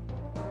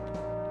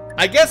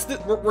 I guess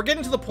that we're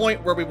getting to the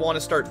point where we want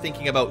to start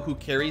thinking about who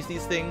carries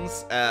these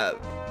things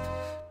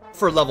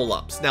for level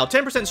ups. Now,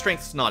 10%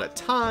 strength is not a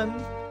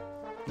ton.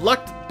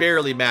 Luck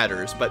barely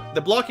matters, but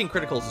the blocking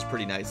criticals is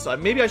pretty nice. So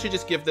maybe I should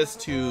just give this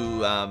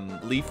to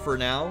Leaf for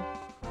now.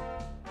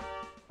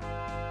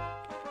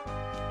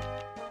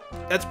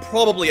 That's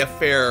probably a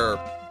fair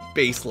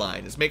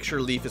baseline, is make sure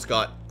Leaf has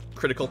got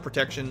critical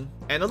protection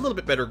and a little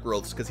bit better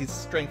growths, because his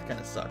strength kind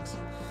of sucks.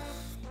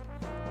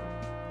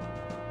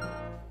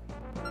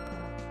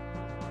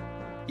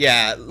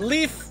 Yeah,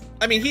 Leaf,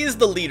 I mean, he is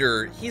the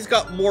leader. He's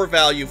got more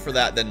value for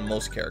that than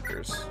most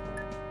characters.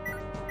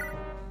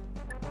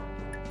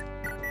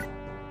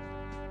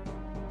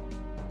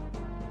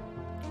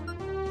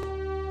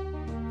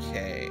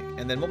 Okay,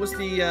 and then what was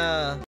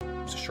the,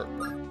 it's a short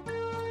bow.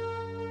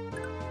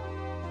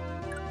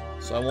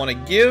 So I want to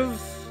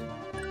give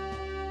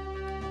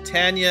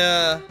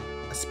Tanya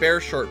a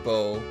spare short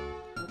bow.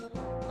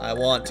 I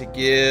want to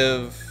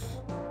give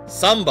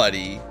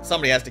somebody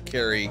has to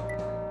carry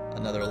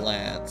another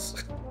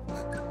lance.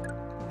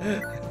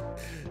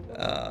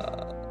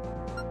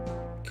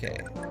 Okay.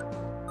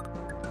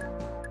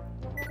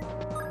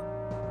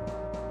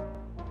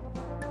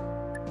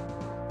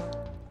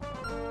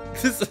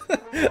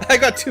 I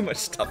got too much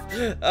stuff.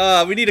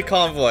 We need a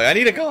convoy. I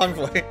need a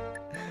convoy.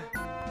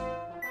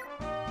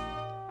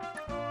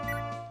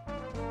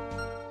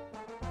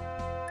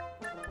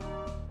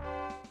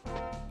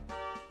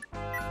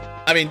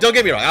 I mean, don't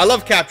get me wrong. I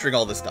love capturing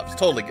all this stuff. It's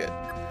totally good.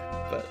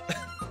 But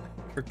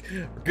we're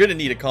gonna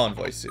need a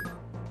convoy soon.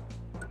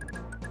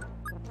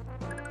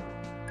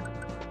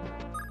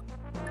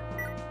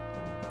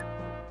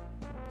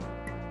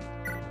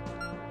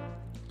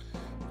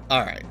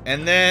 Alright,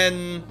 and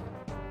then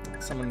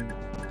someone...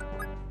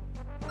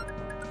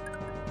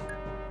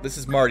 This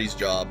is Marty's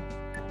job.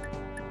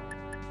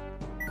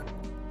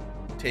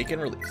 Take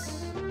and release.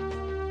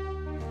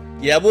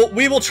 Yeah,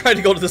 we will try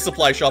to go to the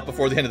supply shop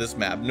before the end of this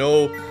map.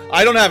 No,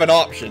 I don't have an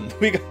option.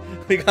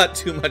 We got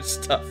too much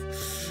stuff.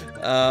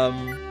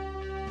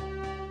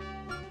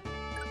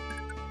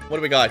 What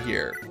do we got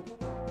here?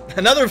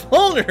 Another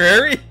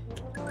vulnerary?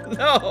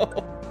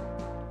 No.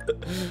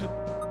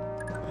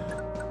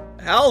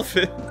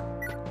 Alvin.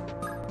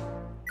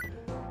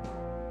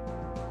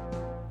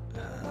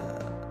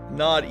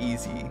 Not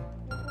easy.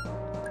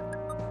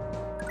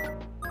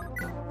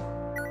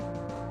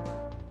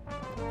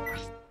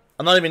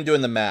 I'm not even doing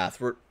the math.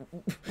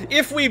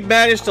 If we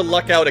manage to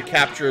luck out a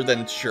capture,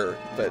 then sure,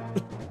 but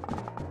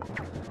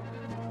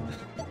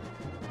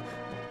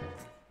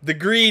the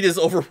greed is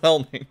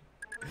overwhelming.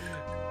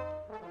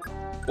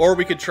 Or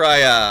we could try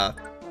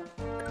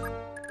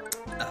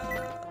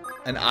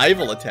an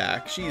Ival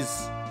attack. She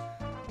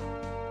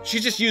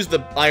just used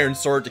the iron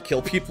sword to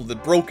kill people, the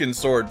broken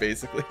sword,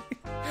 basically.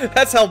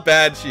 That's how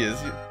bad she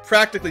is.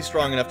 Practically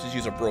strong enough to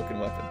use a broken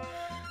weapon.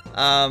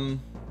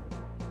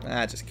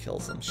 That just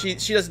kills them. She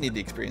doesn't need the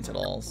experience at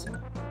all, so.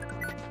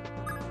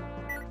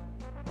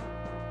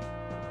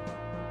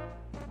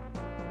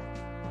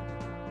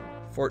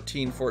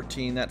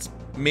 $14, that's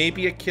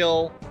maybe a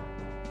kill.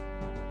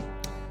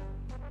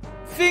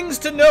 Things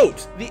to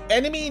note. The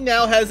enemy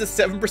now has a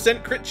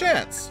 7% crit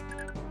chance.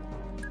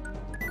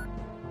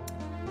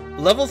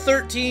 Level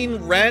 13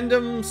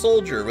 random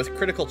soldier with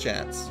critical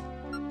chance.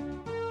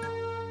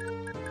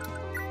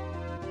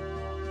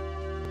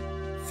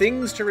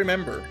 Things to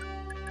remember.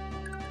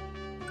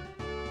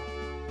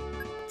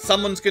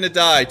 Someone's gonna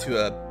die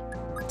to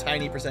a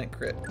tiny percent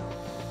crit.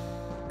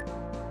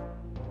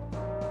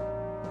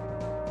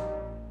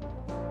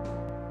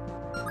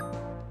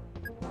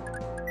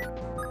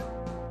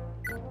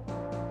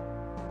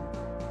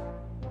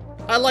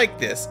 I like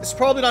this. It's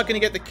probably not gonna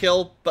get the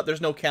kill, but there's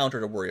no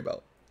counter to worry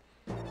about.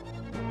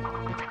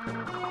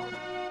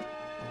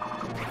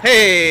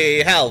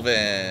 Hey,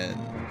 Halvin!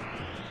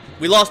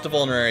 We lost a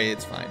vulnerary,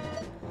 it's fine.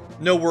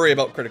 No worry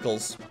about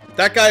criticals.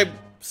 That guy,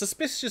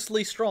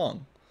 suspiciously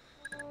strong.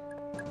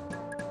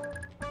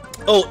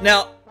 Oh,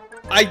 now,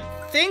 I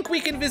think we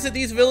can visit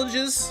these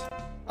villages.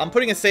 I'm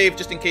putting a save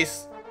just in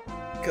case,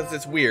 because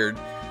it's weird.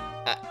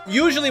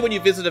 Usually when you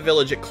visit a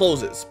village, it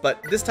closes,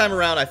 but this time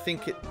around, I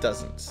think it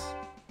doesn't.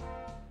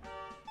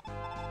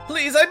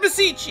 Please, I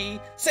beseech ye,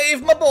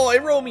 save my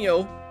boy,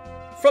 Romeo,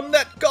 from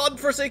that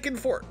godforsaken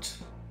fort.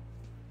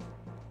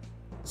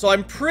 So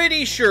I'm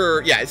pretty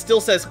sure, yeah, it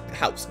still says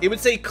house. It would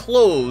say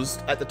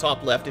closed at the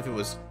top left if it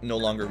was no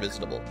longer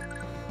visitable.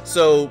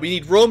 So we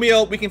need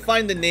Romeo. We can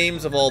find the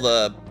names of all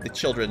the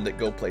children that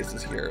go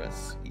places here.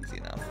 That's easy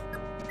enough.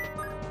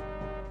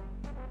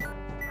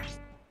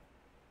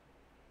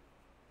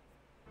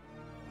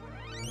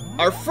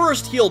 Our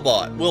first heal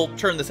bot. We'll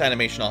turn this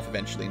animation off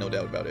eventually, no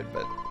doubt about it,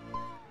 but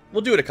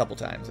we'll do it a couple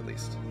times at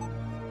least.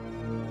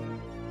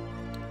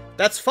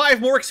 That's 5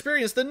 more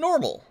experience than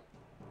normal.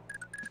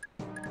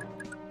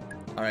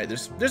 Alright,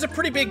 there's a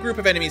pretty big group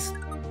of enemies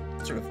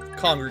sort of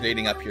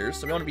congregating up here,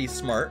 so we want to be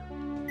smart.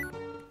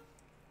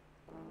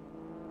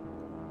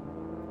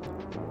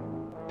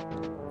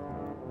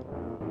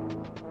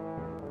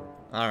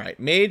 Alright,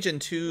 mage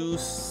and 2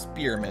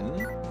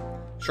 spearmen.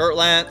 Short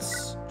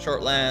lance,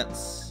 short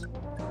lance.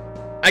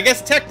 I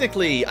guess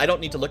technically I don't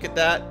need to look at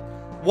that.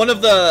 One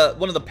of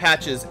the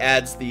patches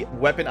adds the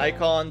weapon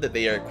icon that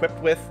they are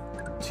equipped with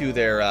to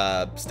their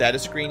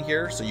status screen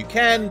here, so you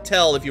can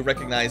tell if you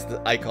recognize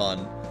the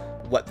icon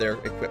what they're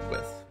equipped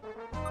with.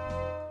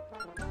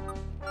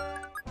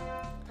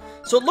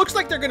 So it looks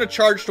like they're going to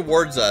charge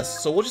towards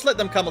us, so we'll just let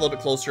them come a little bit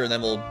closer and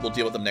then we'll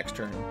deal with them next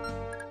turn.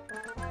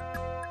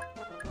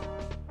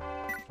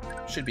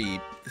 Should be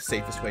the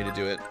safest way to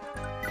do it.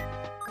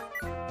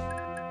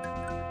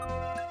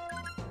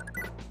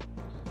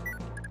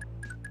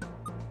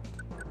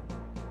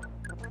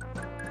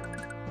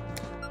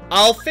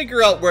 I'll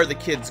figure out where the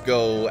kids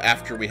go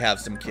after we have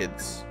some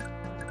kids.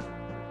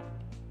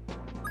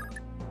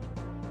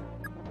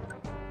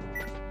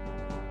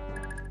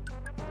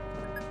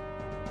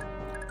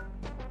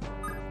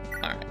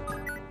 Alright.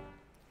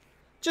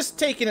 Just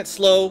taking it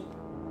slow,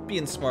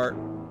 being smart.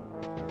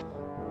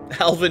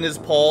 Alvin is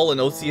Paul and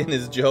Ocean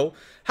is Joe.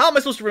 How am I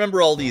supposed to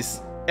remember all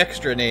these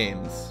extra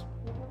names?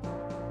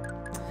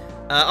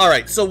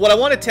 Alright, so what I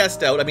want to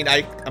test out, I mean,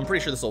 I'm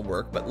pretty sure this will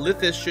work, but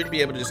Lithis should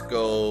be able to just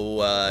go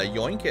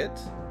yoink it.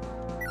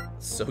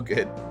 So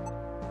good.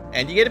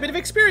 And you get a bit of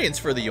experience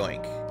for the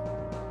yoink.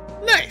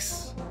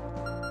 Nice!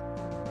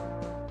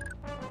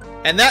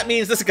 And that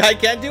means this guy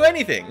can't do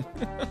anything.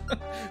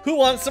 Who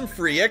wants some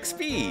free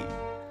XP?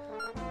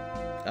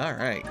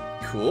 Alright,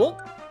 cool.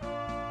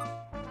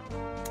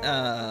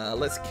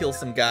 Let's kill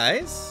some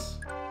guys.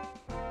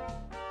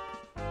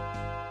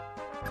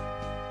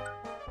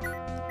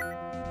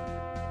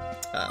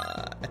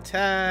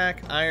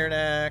 Attack, Iron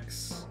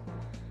Axe.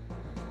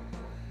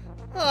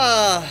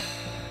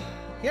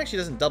 He actually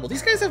doesn't double.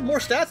 These guys have more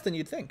stats than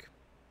you'd think.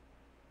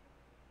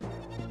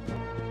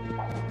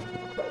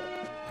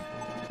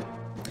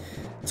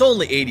 It's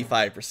only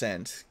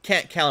 85%.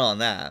 Can't count on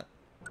that.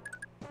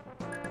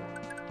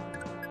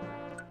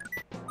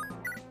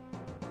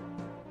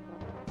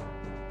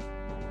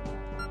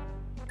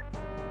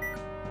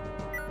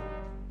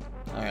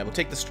 Alright, we'll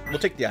take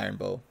the iron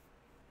bow.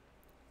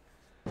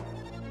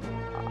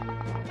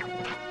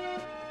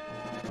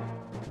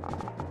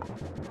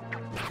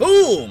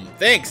 Boom!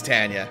 Thanks,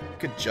 Tanya.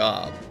 Good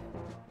job.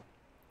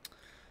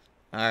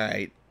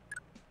 Alright.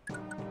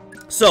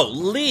 So,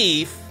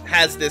 Leaf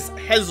has this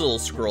Hezel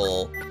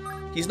scroll.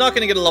 He's not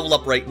going to get a level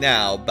up right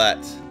now, but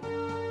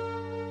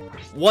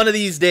one of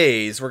these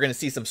days, we're going to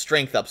see some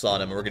strength ups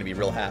on him, and we're going to be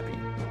real happy.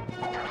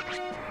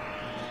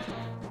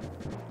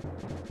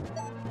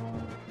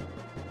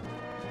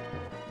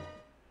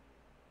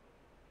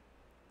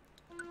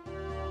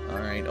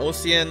 Alright,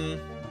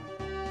 Ocean.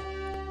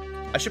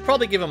 I should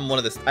probably give him one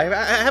of this. I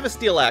have a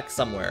steel axe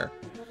somewhere.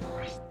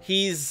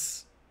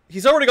 He's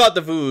already got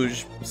the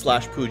Vouge /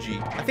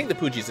 Pooji. I think the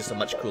Pooji is just a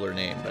much cooler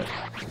name, but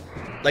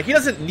like he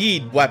doesn't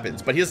need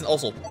weapons, but he doesn't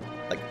also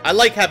like. I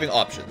like having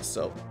options,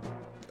 so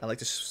I like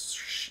to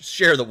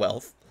share the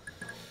wealth.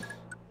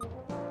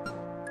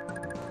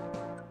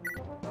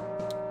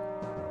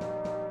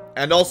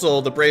 And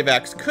also, the Brave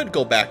Axe could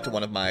go back to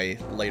one of my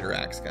later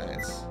axe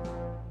guys.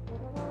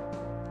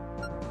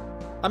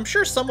 I'm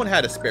sure someone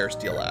had a spare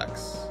steel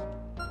axe.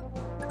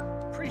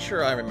 Pretty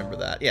sure I remember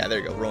that. Yeah, there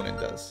you go. Ronan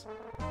does.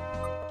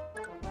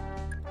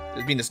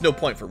 I mean, there's no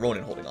point for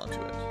Ronan holding on to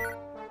it.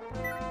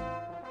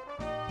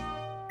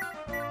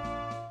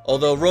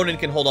 Although Ronan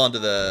can hold on to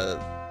the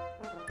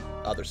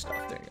other stuff.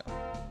 There you go.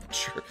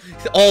 Sure.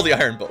 All the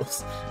iron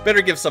bows.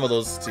 Better give some of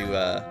those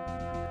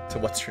to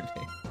what's her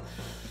name.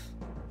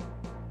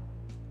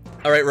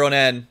 Alright,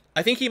 Ronan.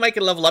 I think he might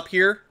get a level up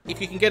here. If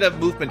you can get a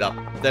movement up,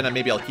 then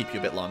maybe I'll keep you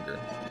a bit longer.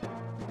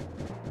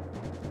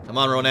 Come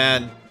on,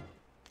 Ronan.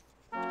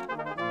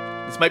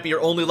 This might be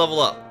your only level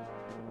up.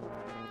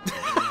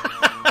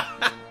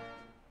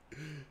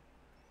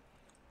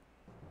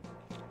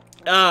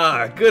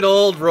 Good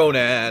old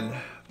Ronan.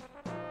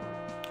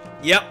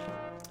 Yep.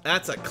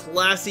 That's a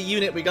classy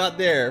unit we got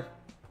there.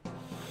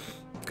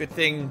 Good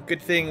thing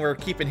we're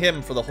keeping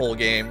him for the whole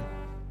game.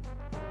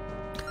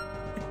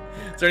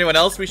 Is there anyone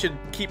else we should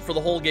keep for the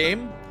whole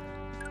game?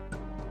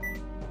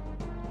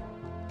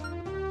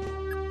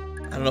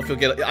 I don't know if he'll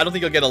get. I don't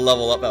think he'll get a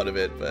level up out of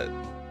it, but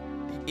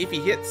if he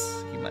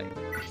hits, he might.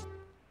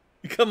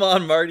 Come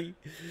on, Marty.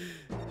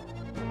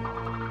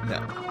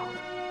 No.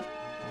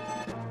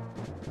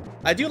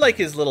 I do like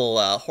his little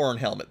horn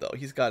helmet, though.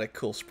 He's got a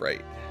cool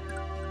sprite.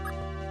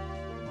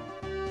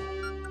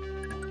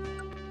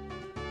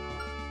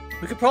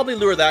 We could probably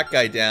lure that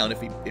guy down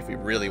if we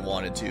really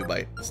wanted to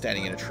by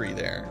standing in a tree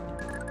there.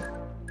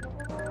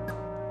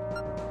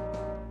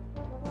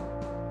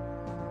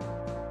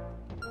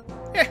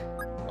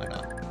 Why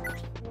not?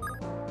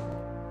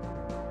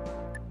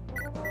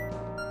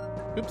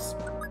 Oops.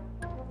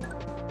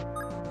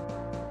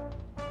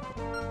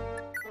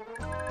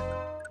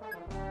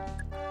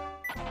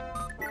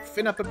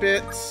 Fin up a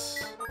bit.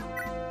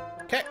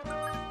 Okay.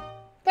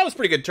 That was a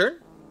pretty good turn.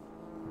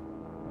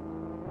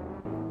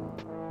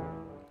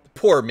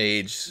 Poor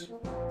mage.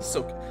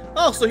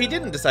 Oh, so he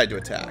didn't decide to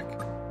attack.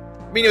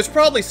 I mean, it was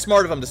probably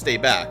smart of him to stay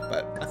back,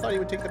 but I thought he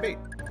would take the bait.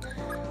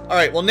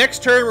 Alright, well,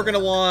 next turn we're going to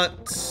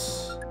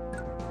want,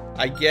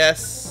 I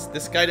guess,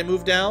 this guy to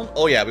move down.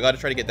 Oh, yeah, we got to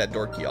try to get that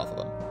door key off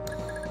of him.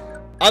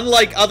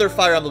 Unlike other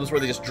Fire Emblems where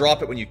they just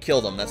drop it when you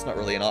kill them, that's not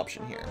really an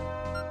option here.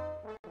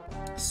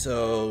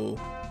 So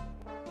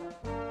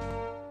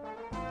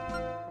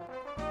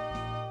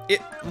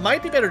it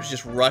might be better to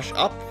just rush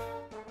up.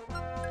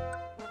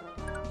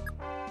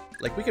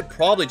 Like, we could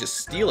probably just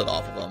steal it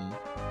off of them.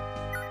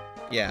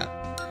 Yeah.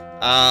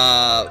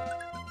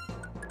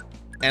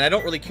 And I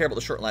don't really care about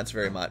the short lance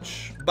very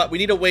much. But we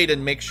need a way to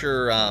make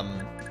sure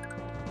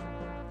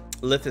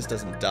Lithis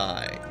doesn't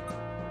die.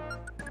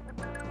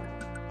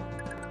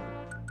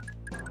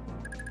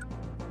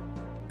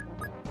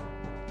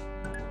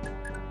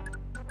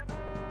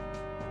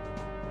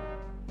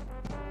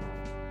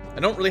 I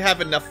don't really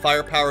have enough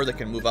firepower that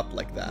can move up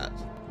like that.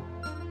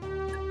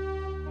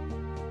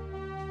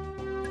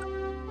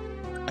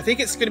 I think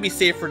it's going to be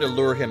safer to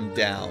lure him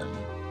down.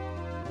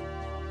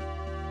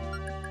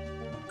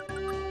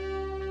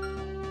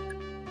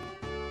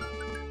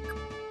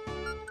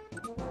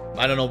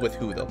 I don't know with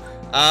who, though.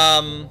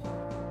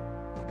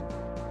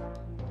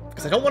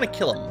 Because I don't want to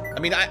kill him. I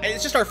mean,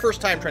 it's just our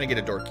first time trying to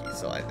get a door key,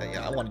 so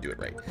I want to do it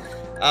right.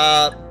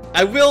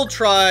 I will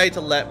try to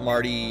let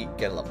Marty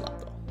get a level up,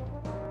 though.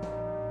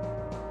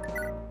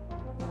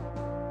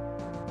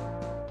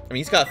 I mean,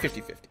 he's got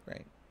 50-50,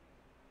 right?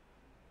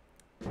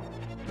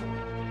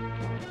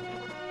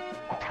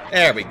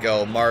 There we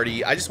go,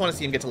 Marty. I just want to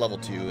see him get to level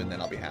 2, and then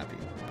I'll be happy.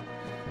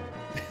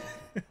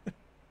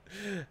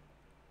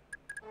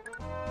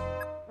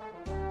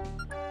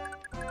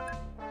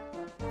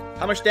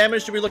 How much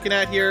damage are we looking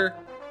at here?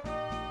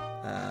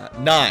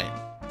 9.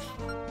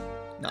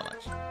 Not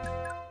much.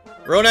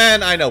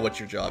 Ronan, I know what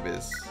your job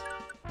is.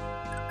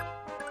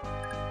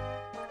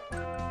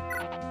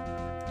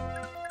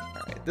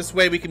 Alright, this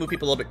way we can move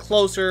people a little bit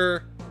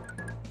closer.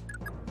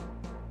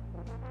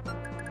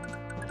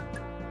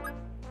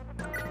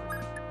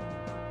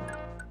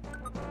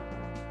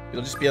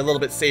 It'll just be a little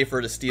bit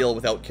safer to steal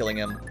without killing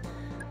him.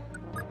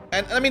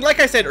 And, I mean, like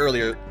I said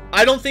earlier,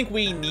 I don't think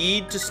we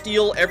need to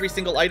steal every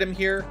single item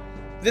here.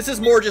 This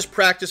is more just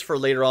practice for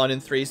later on in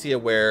Thracia,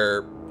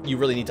 where you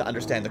really need to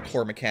understand the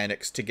core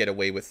mechanics to get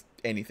away with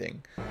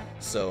anything.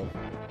 So,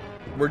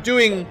 we're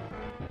doing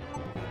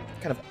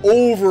kind of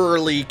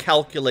overly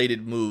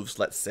calculated moves,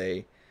 let's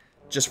say,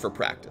 just for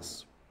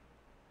practice.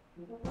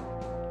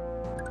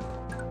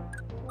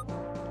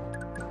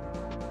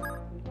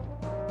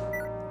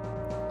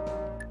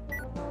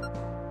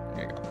 There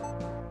you go.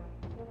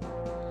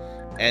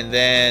 And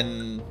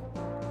then,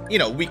 you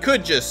know, we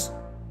could just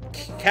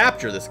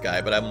capture this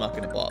guy, but I'm not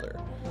going to bother.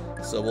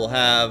 So we'll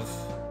have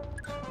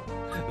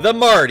the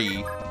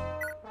Marty.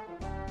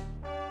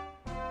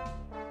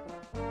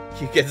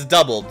 He gets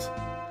doubled.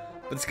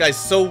 But this guy's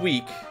so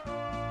weak,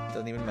 it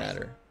doesn't even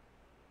matter.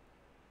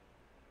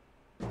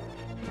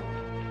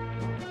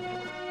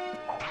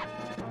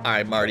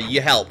 Alright, Marty,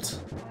 you helped.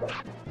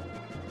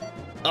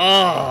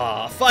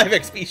 Ah, 5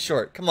 XP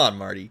short. Come on,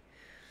 Marty.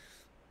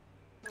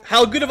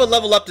 How good of a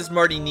level up does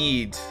Marty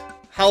need?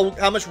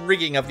 How much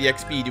rigging of the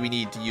XP do we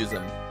need to use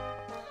him?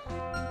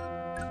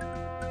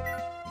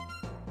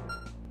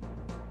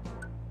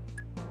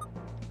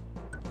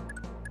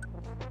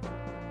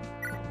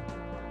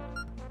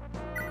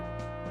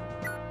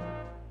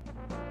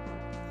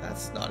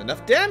 That's not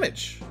enough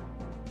damage.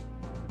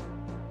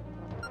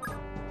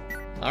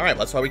 Alright,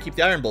 that's why we keep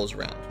the iron bows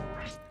around.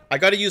 I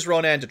gotta use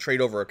Ronan to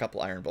trade over a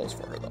couple iron bows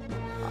for her, though.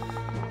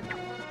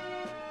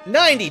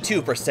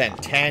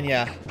 92%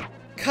 Tanya.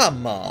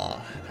 Come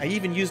on. I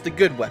even used the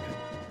good weapon.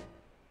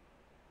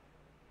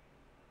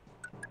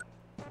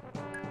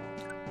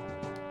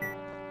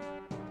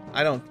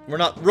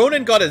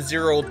 Ronan got a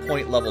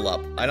 0-point level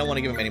up. I don't want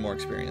to give him any more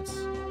experience.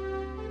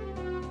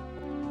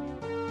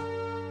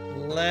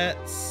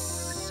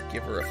 Let's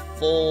give her a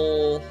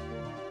full...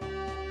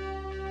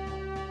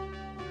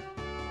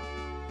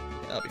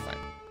 Yeah, that'll be fine.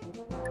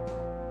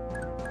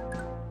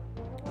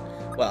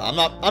 Well,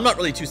 I'm not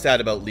really too sad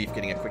about Leaf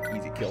getting a quick,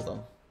 easy kill,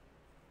 though.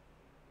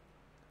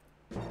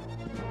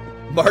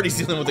 Marty's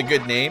dealing with a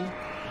good name.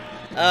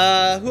 Who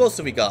else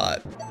have we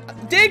got?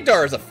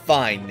 Dagdar is a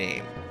fine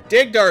name.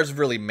 Dagdar is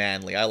really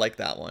manly. I like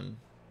that one.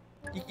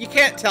 You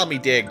can't tell me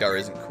Dagdar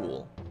isn't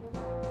cool.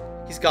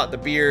 He's got the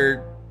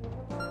beard.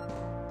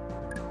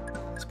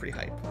 It's pretty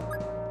hype.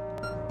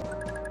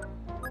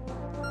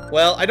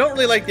 Well, I don't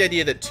really like the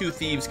idea that 2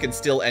 thieves can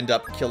still end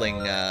up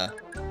killing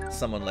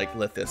someone like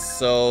Lithis,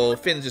 so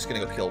Finn's just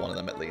gonna go kill one of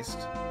them at least.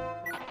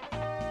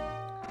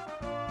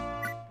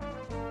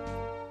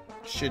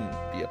 Shouldn't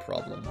be a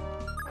problem.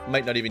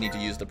 Might not even need to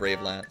use the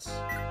Brave Lance.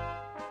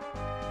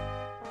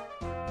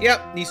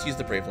 Yep, needs to use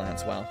the Brave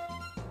Lance, wow.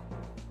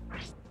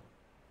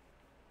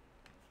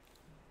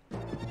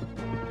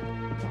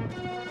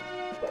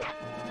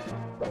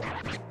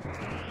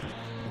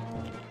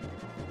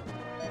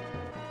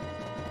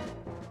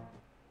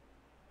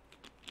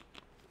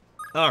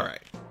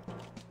 Alright.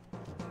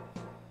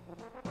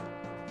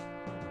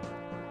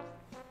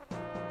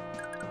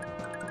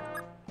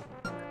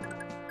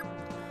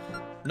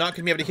 Not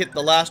gonna be able to hit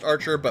the last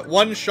archer, but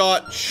 1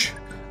 shot. Shh,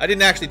 I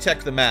didn't actually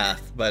check the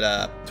math,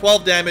 but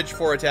 12 damage,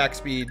 4 attack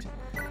speed.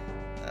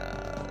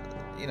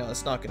 You know,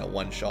 it's not gonna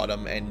one-shot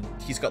him, and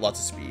he's got lots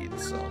of speed,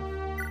 so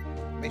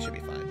they should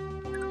be fine.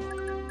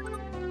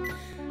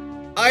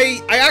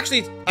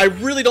 I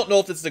really don't know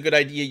if this is a good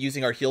idea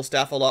using our heal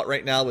staff a lot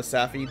right now with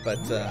Safi, but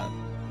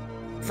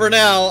for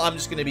now, I'm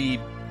just gonna be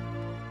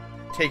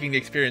taking the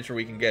experience where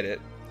we can get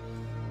it.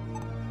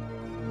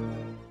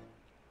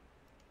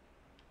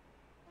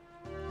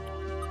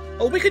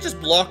 Oh, we could just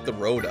block the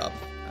road up.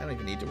 I don't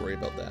even need to worry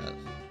about that.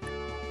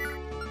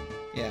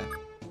 Yeah.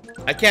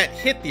 I can't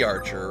hit the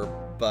archer,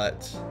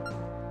 but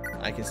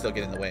I can still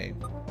get in the way.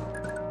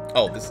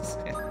 Oh, this is...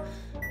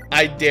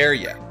 I dare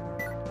ya.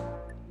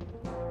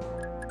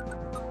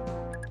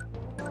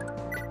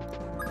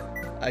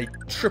 I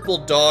triple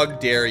dog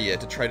dare ya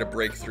to try to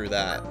break through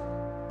that.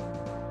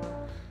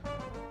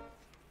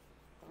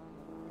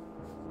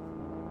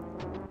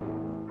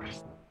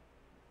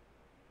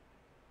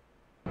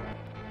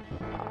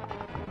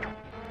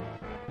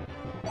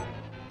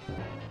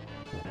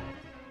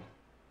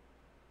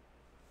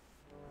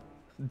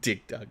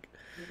 Dig Dug.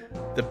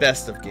 The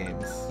best of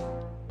games.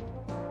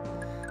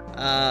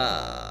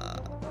 I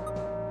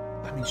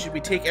mean, should we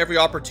take every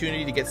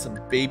opportunity to get some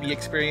baby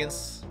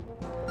experience?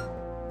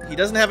 He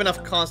doesn't have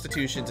enough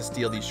constitution to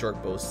steal these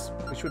short bows,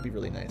 which would be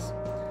really nice.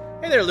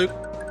 Hey there, Luke.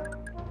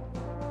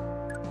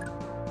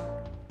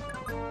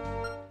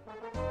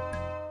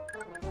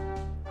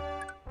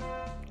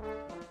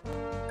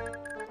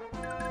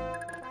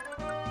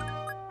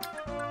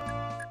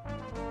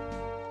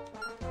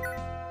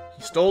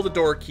 He stole the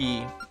door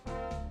key.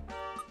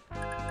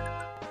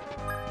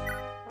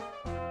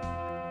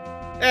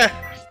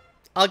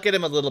 I'll get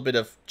him a little bit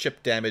of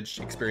chip damage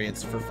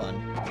experience for fun.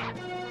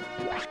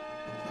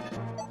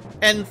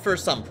 And for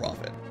some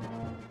profit.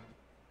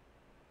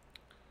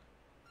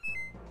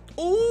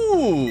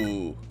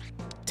 Ooh!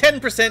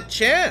 10%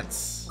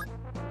 chance!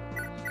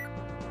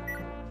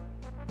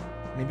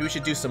 Maybe we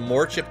should do some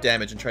more chip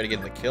damage and try to get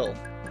him a kill.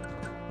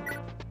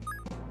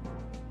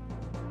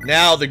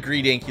 Now the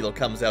BlueAnkylo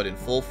comes out in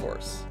full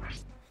force.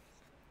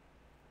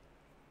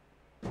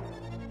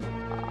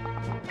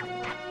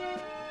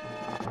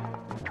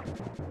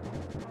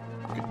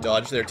 Good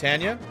dodge there,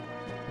 Tanya.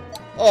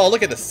 Oh,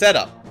 look at the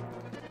setup.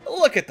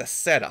 Look at the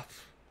setup.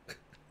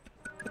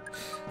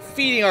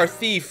 Feeding our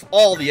thief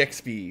all the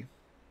XP.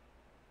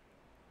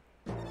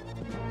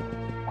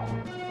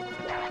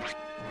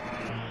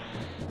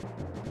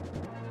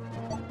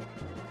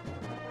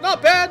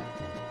 Not bad.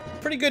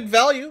 Pretty good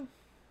value.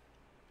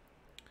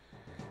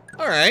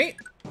 Alright.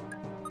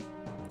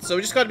 So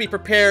we just got to be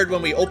prepared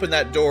when we open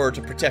that door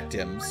to protect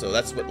him. So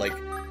that's what, like,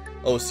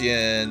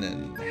 Ocean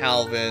and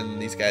Halvin,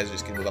 these guys are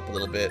just going to move up a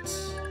little bit.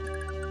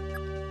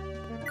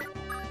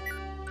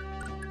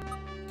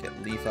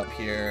 Get Leaf up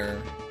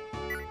here.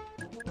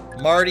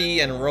 Marty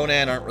and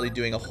Ronan aren't really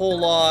doing a whole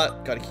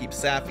lot. Got to keep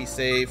Safi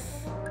safe.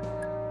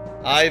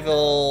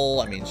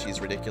 Ivel, I mean, she's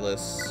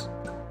ridiculous.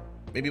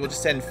 Maybe we'll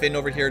just send Finn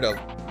over here to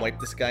wipe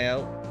this guy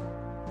out.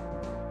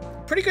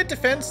 Pretty good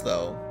defense,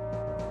 though.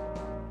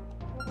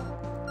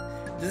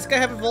 Does this guy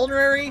have a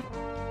vulnerary?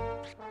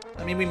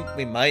 I mean,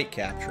 we might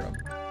capture him.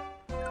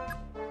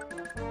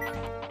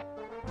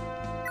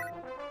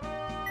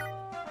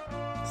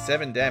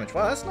 Seven damage.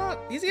 Wow, that's not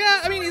easy.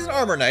 Yeah, I mean, he's an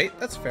armor knight.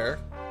 That's fair.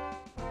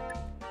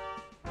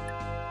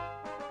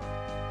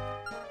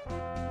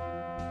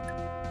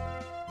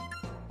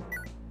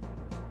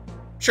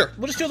 Sure,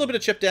 we'll just do a little bit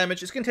of chip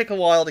damage. It's going to take a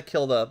while to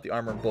kill the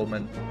armored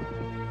bowman.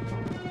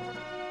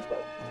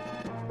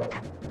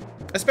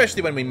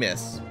 Especially when we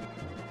miss.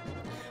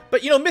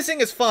 But, you know,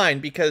 missing is fine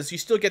because you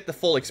still get the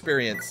full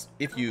experience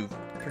if you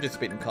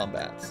participate in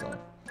combat, so.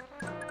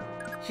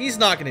 He's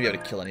not going to be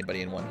able to kill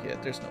anybody in one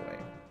hit. There's no way.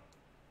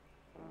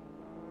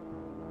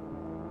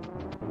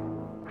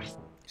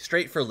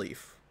 Straight for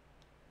Leaf.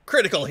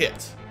 Critical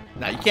hit.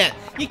 Nah, you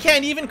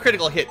can't even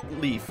critical hit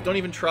Leaf. Don't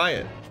even try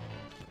it.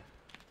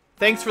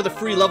 Thanks for the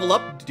free level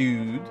up,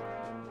 dude.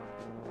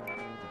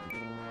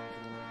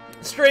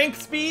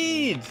 Strength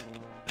speed!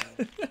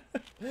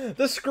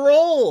 The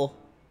scroll!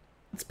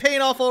 It's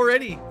paying off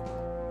already.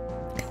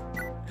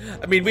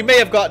 I mean, we may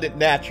have gotten it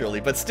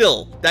naturally, but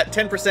still, that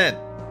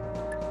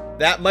 10%,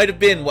 that might have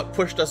been what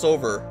pushed us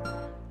over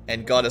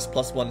and got us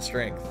 +1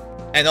 strength.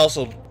 And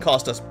also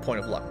cost us point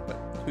of luck, but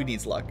who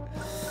needs luck?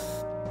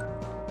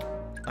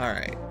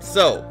 Alright,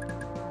 so,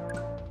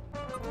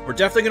 we're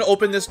definitely going to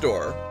open this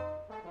door.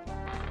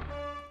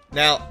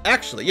 Now,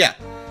 actually, yeah,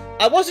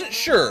 I wasn't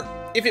sure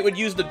if it would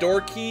use the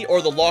door key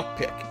or the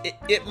lockpick.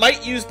 It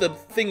might use the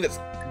thing that's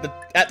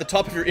at the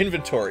top of your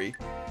inventory,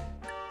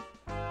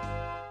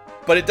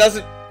 but it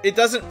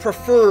doesn't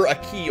prefer a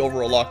key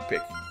over a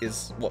lockpick,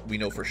 is what we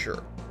know for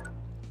sure.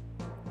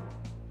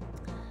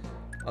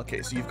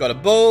 Okay, so you've got a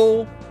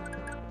bow.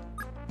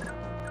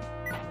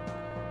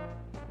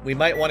 We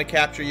might want to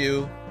capture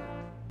you.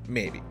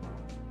 Maybe.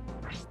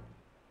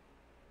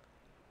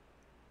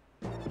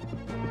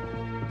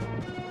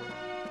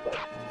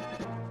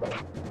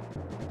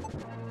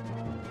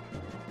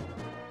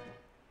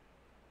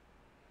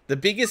 The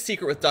biggest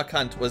secret with Duck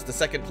Hunt was the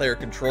second player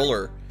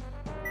controller.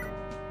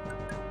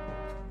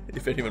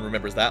 If anyone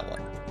remembers that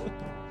one.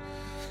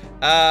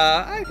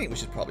 I think we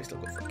should probably still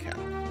go for cap.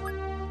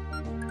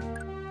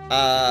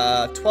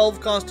 12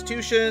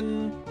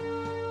 Constitution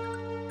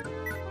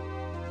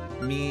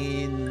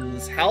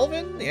means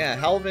Halvin? Yeah,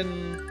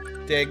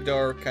 Halvin,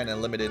 Dagdar, kind of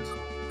limited.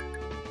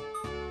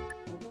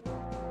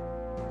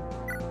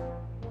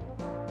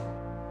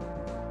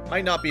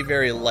 Might not be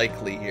very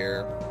likely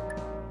here.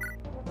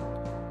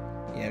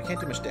 Yeah, we can't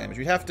do much damage.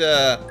 We'd have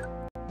to...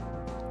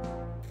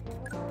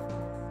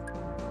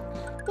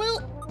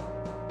 Well...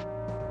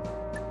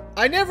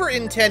 I never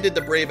intended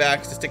the Brave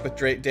Axe to stick with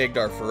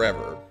Dagdar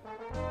forever.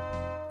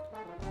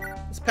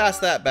 Let's pass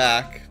that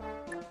back.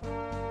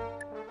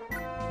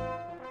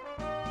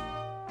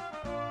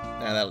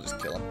 Nah, that'll just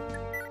kill him.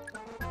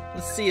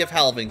 Let's see if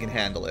Halvin can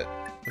handle it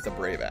with a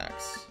Brave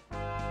Axe.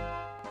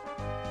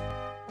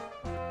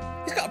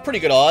 He's got pretty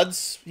good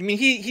odds. I mean,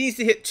 he needs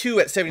to hit 2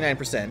 at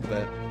 79%,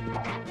 but...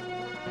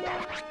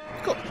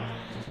 Cool.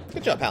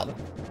 Good job, Halvin.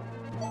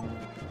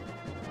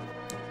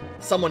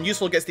 someone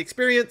useful gets the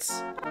experience.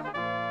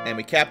 And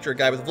we capture a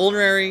guy with a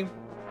vulnerary.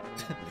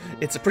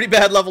 It's a pretty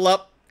bad level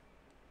up.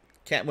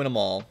 Can't win them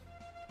all.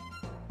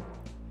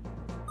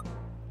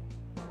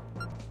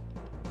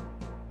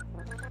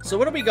 So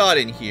what do we got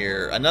in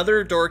here?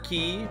 Another door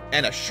key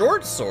and a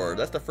short sword.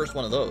 That's the first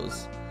one of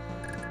those.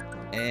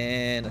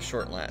 And a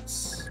short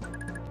lance.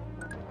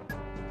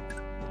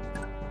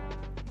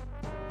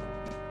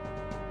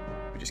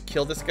 We just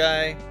kill this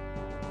guy.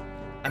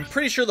 I'm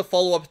pretty sure the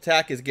follow-up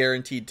attack is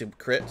guaranteed to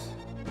crit.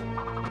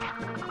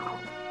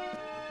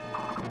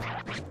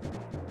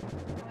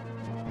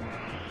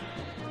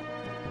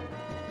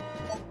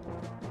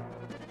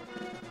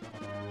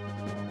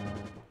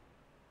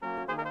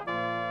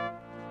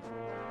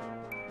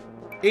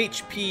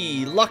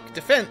 HP, luck,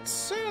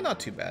 defense. Not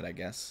too bad, I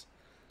guess.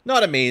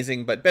 Not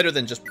amazing, but better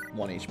than just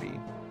 1 HP.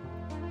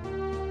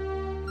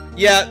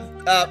 Yeah,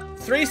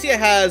 Thracia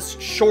has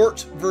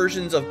short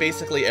versions of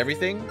basically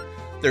everything.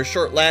 They're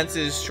short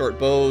lances, short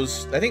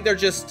bows. I think they're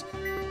just,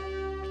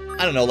 I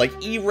don't know,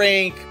 like E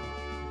rank,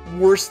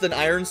 worse than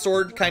Iron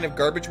Sword kind of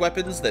garbage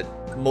weapons that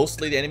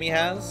mostly the enemy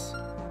has.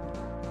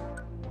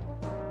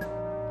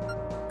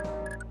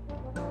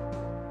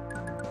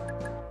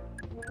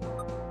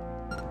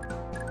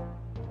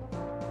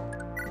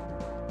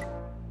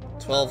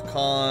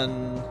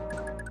 Con.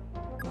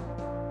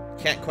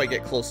 Can't quite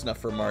get close enough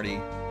for Marty.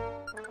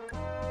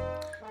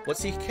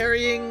 What's he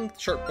carrying?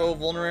 Short bow,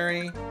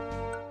 vulnerary.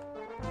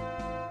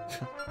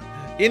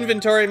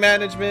 Inventory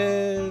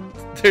management.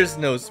 There's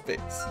no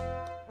space.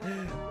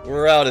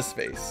 We're out of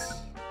space.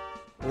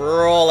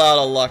 We're all out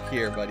of luck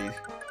here, buddy.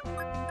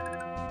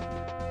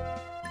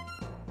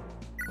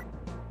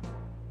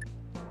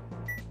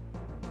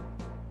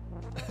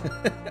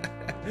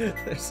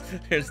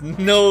 There's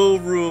no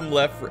room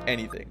left for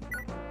anything.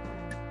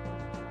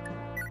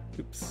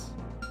 Oops.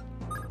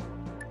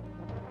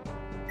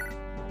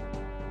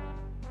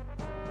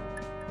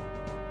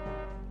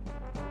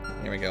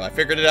 Here we go. I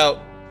figured it out.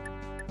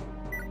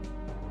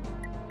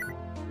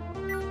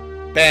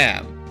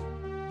 Bam.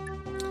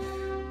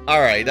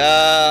 Alright,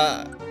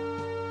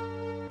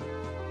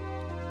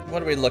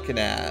 what are we looking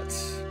at?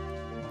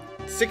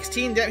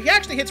 16 damage. He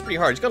actually hits pretty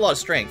hard. He's got a lot of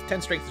strength.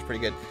 10 strength is pretty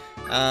good.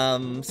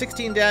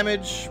 16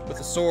 damage with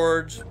a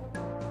sword.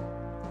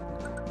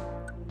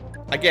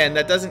 Again,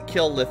 that doesn't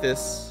kill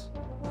Lithis,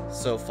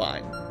 so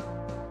fine.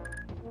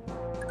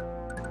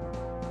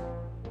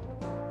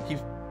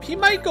 He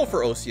might go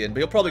for Ocean, but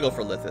he'll probably go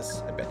for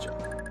Lithis, I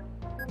betcha.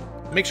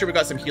 Make sure we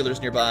got some healers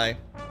nearby.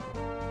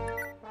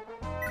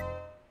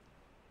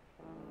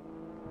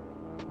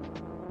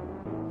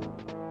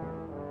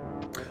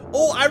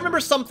 Oh, I remember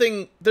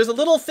something. There's a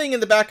little thing in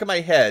the back of my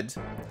head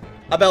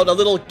about a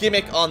little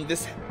gimmick on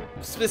this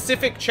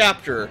specific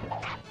chapter.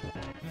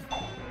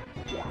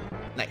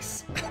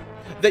 Nice.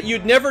 That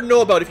you'd never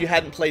know about if you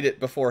hadn't played it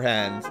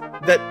beforehand.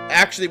 That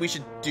actually we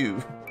should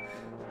do.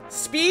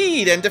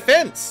 Speed and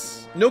defense.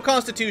 No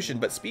constitution,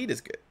 but speed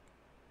is good.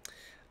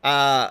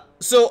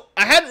 So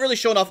I hadn't really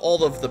shown off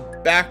all of the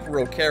back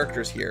row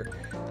characters here.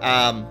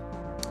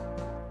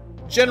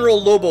 General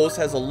Lobos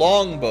has a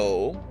long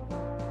bow,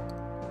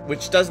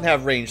 which doesn't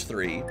have range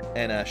 3,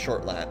 and a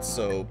short lance,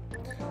 so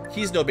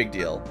he's no big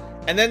deal.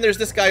 And then there's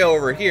this guy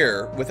over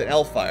here with an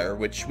Elfire,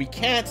 which we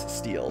can't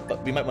steal,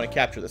 but we might want to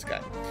capture this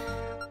guy.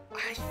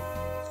 I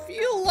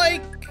feel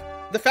like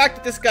the fact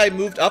that this guy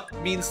moved up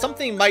means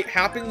something might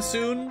happen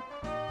soon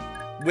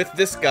with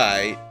this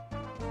guy.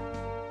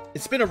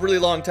 It's been a really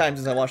long time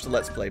since I watched the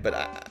Let's Play, but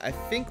I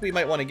think we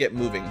might want to get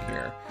moving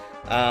here.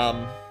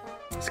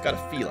 It's got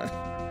a feeling.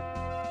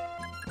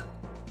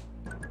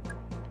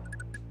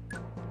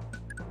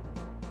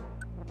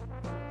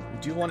 We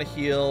do want to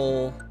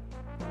heal.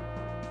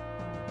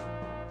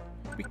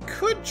 We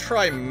could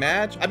try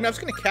magic. I mean, I was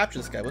going to capture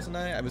this guy, wasn't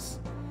I? I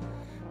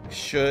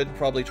should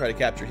probably try to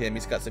capture him.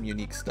 He's got some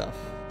unique stuff.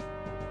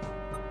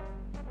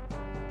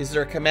 Is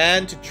there a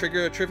command to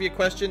trigger a trivia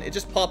question? It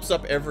just pops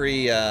up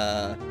every,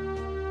 I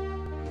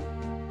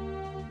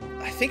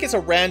think it's a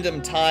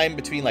random time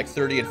between like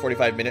 30 and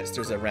 45 minutes.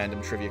 There's a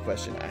random trivia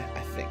question,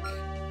 I think.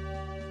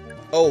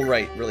 Oh,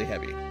 right. Really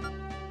heavy.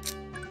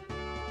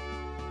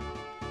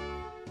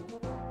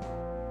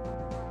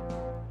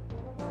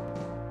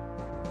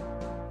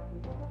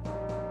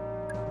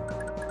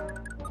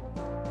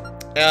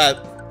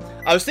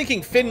 I was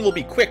thinking Finn will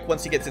be quick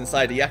once he gets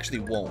inside. He actually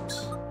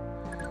won't.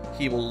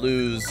 He will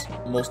lose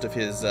most of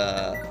his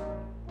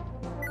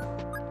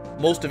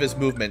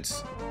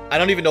movement. I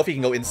don't even know if he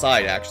can go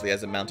inside, actually,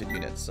 as a mounted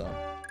unit, so.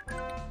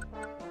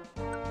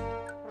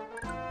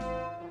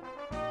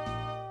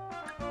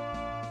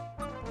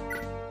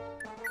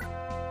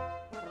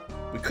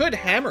 We could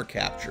hammer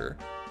capture.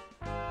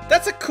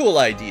 That's a cool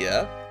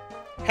idea.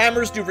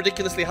 Hammers do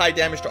ridiculously high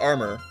damage to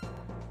armor.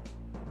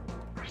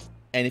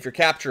 And if you're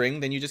capturing,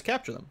 then you just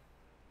capture them.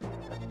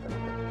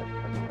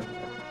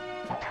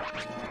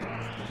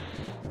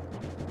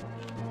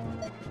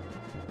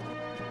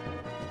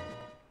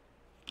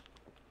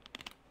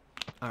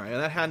 Alright,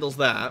 that handles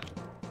that.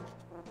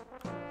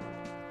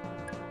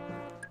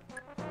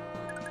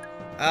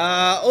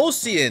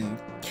 Ocean,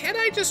 can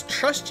I just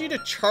trust you to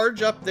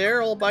charge up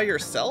there all by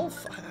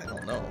yourself? I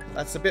don't know.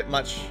 That's a bit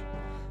much.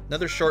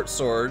 Another short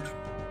sword.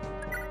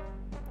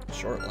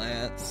 Short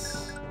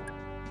lance.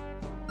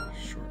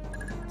 Short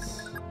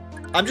lance.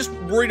 I'm just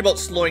worried about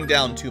slowing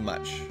down too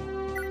much.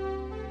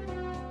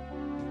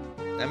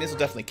 I mean, this will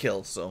definitely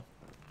kill, so...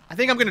 I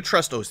think I'm gonna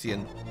trust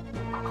Ocean.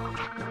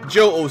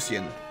 Joe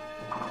Ocean.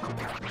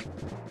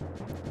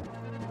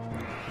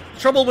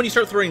 Trouble when you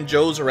start throwing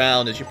Joes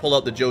around is you pull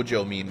out the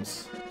JoJo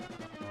memes.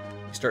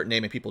 You start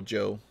naming people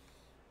Joe.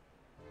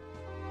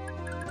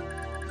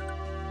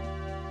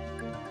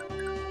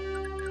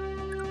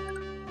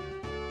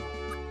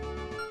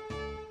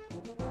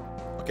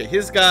 Okay,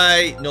 his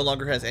guy no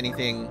longer has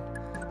anything.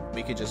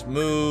 We can just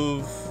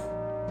move,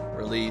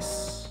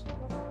 release.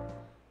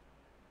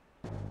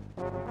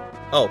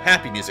 Oh,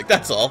 happy music,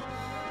 that's all.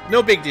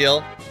 No big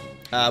deal.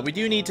 We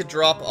do need to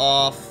drop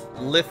off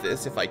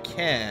Lithis if I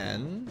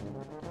can.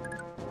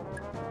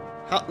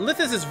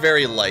 Lithis is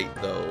very light,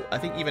 though. I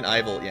think even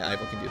Ivel, yeah,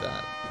 Ivel can do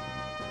that.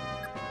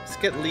 Let's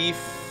get Leaf.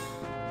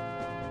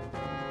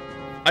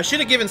 I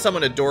should have given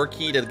someone a door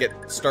key to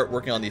start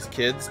working on these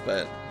kids,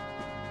 but...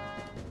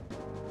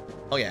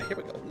 Oh yeah, here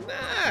we go.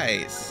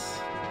 Nice!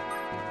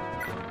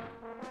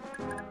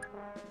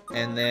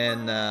 And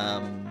then,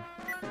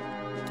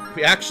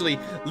 we actually...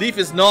 Leaf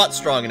is not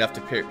strong enough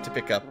to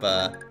pick up,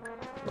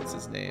 what's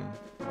his name?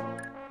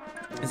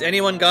 Has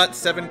anyone got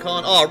 7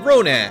 con? Oh,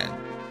 Ronan!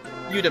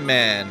 You the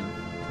man.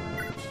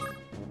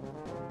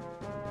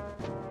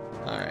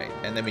 Alright,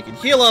 and then we can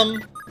heal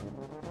him.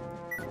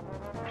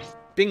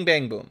 Bing,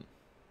 bang, boom.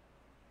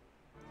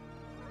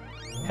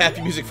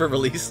 Happy music for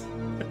release.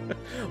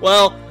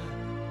 Well,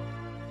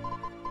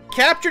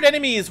 captured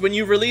enemies, when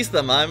you release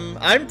them,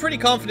 I'm pretty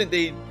confident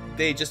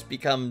they just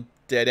become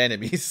dead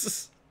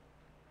enemies.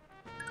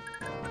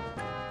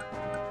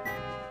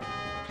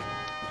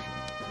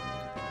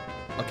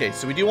 Okay,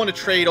 so we do want to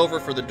trade over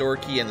for the door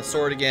key and the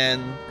sword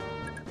again.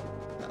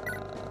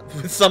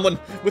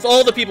 With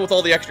all the people with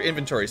all the extra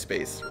inventory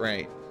space,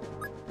 right?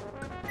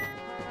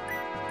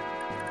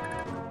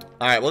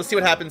 Alright, well, let's see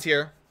what happens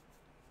here.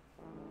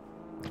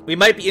 We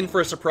might be in for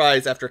a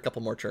surprise after a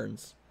couple more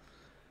turns.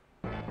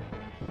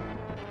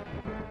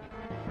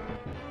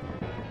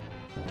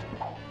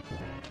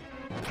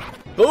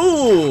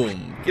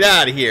 Boom! Get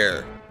out of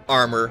here,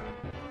 armor.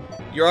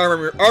 Your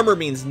armor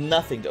means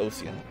nothing to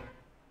Ocean.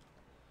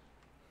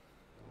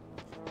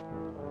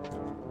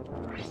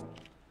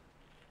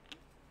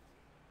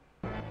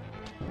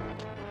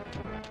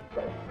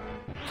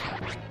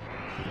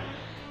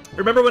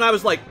 Remember when I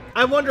was like,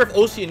 I wonder if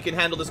Ocean can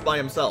handle this by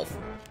himself?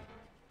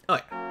 Oh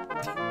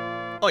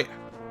yeah. Oh yeah.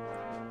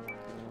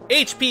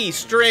 HP,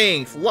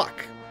 strength,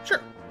 luck.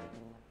 Sure.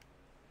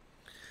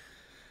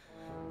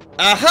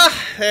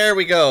 Aha! There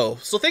we go.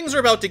 So things are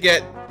about to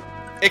get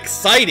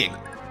exciting.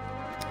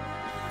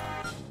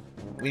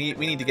 We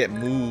need to get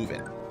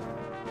moving.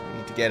 We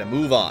need to get a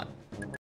move on.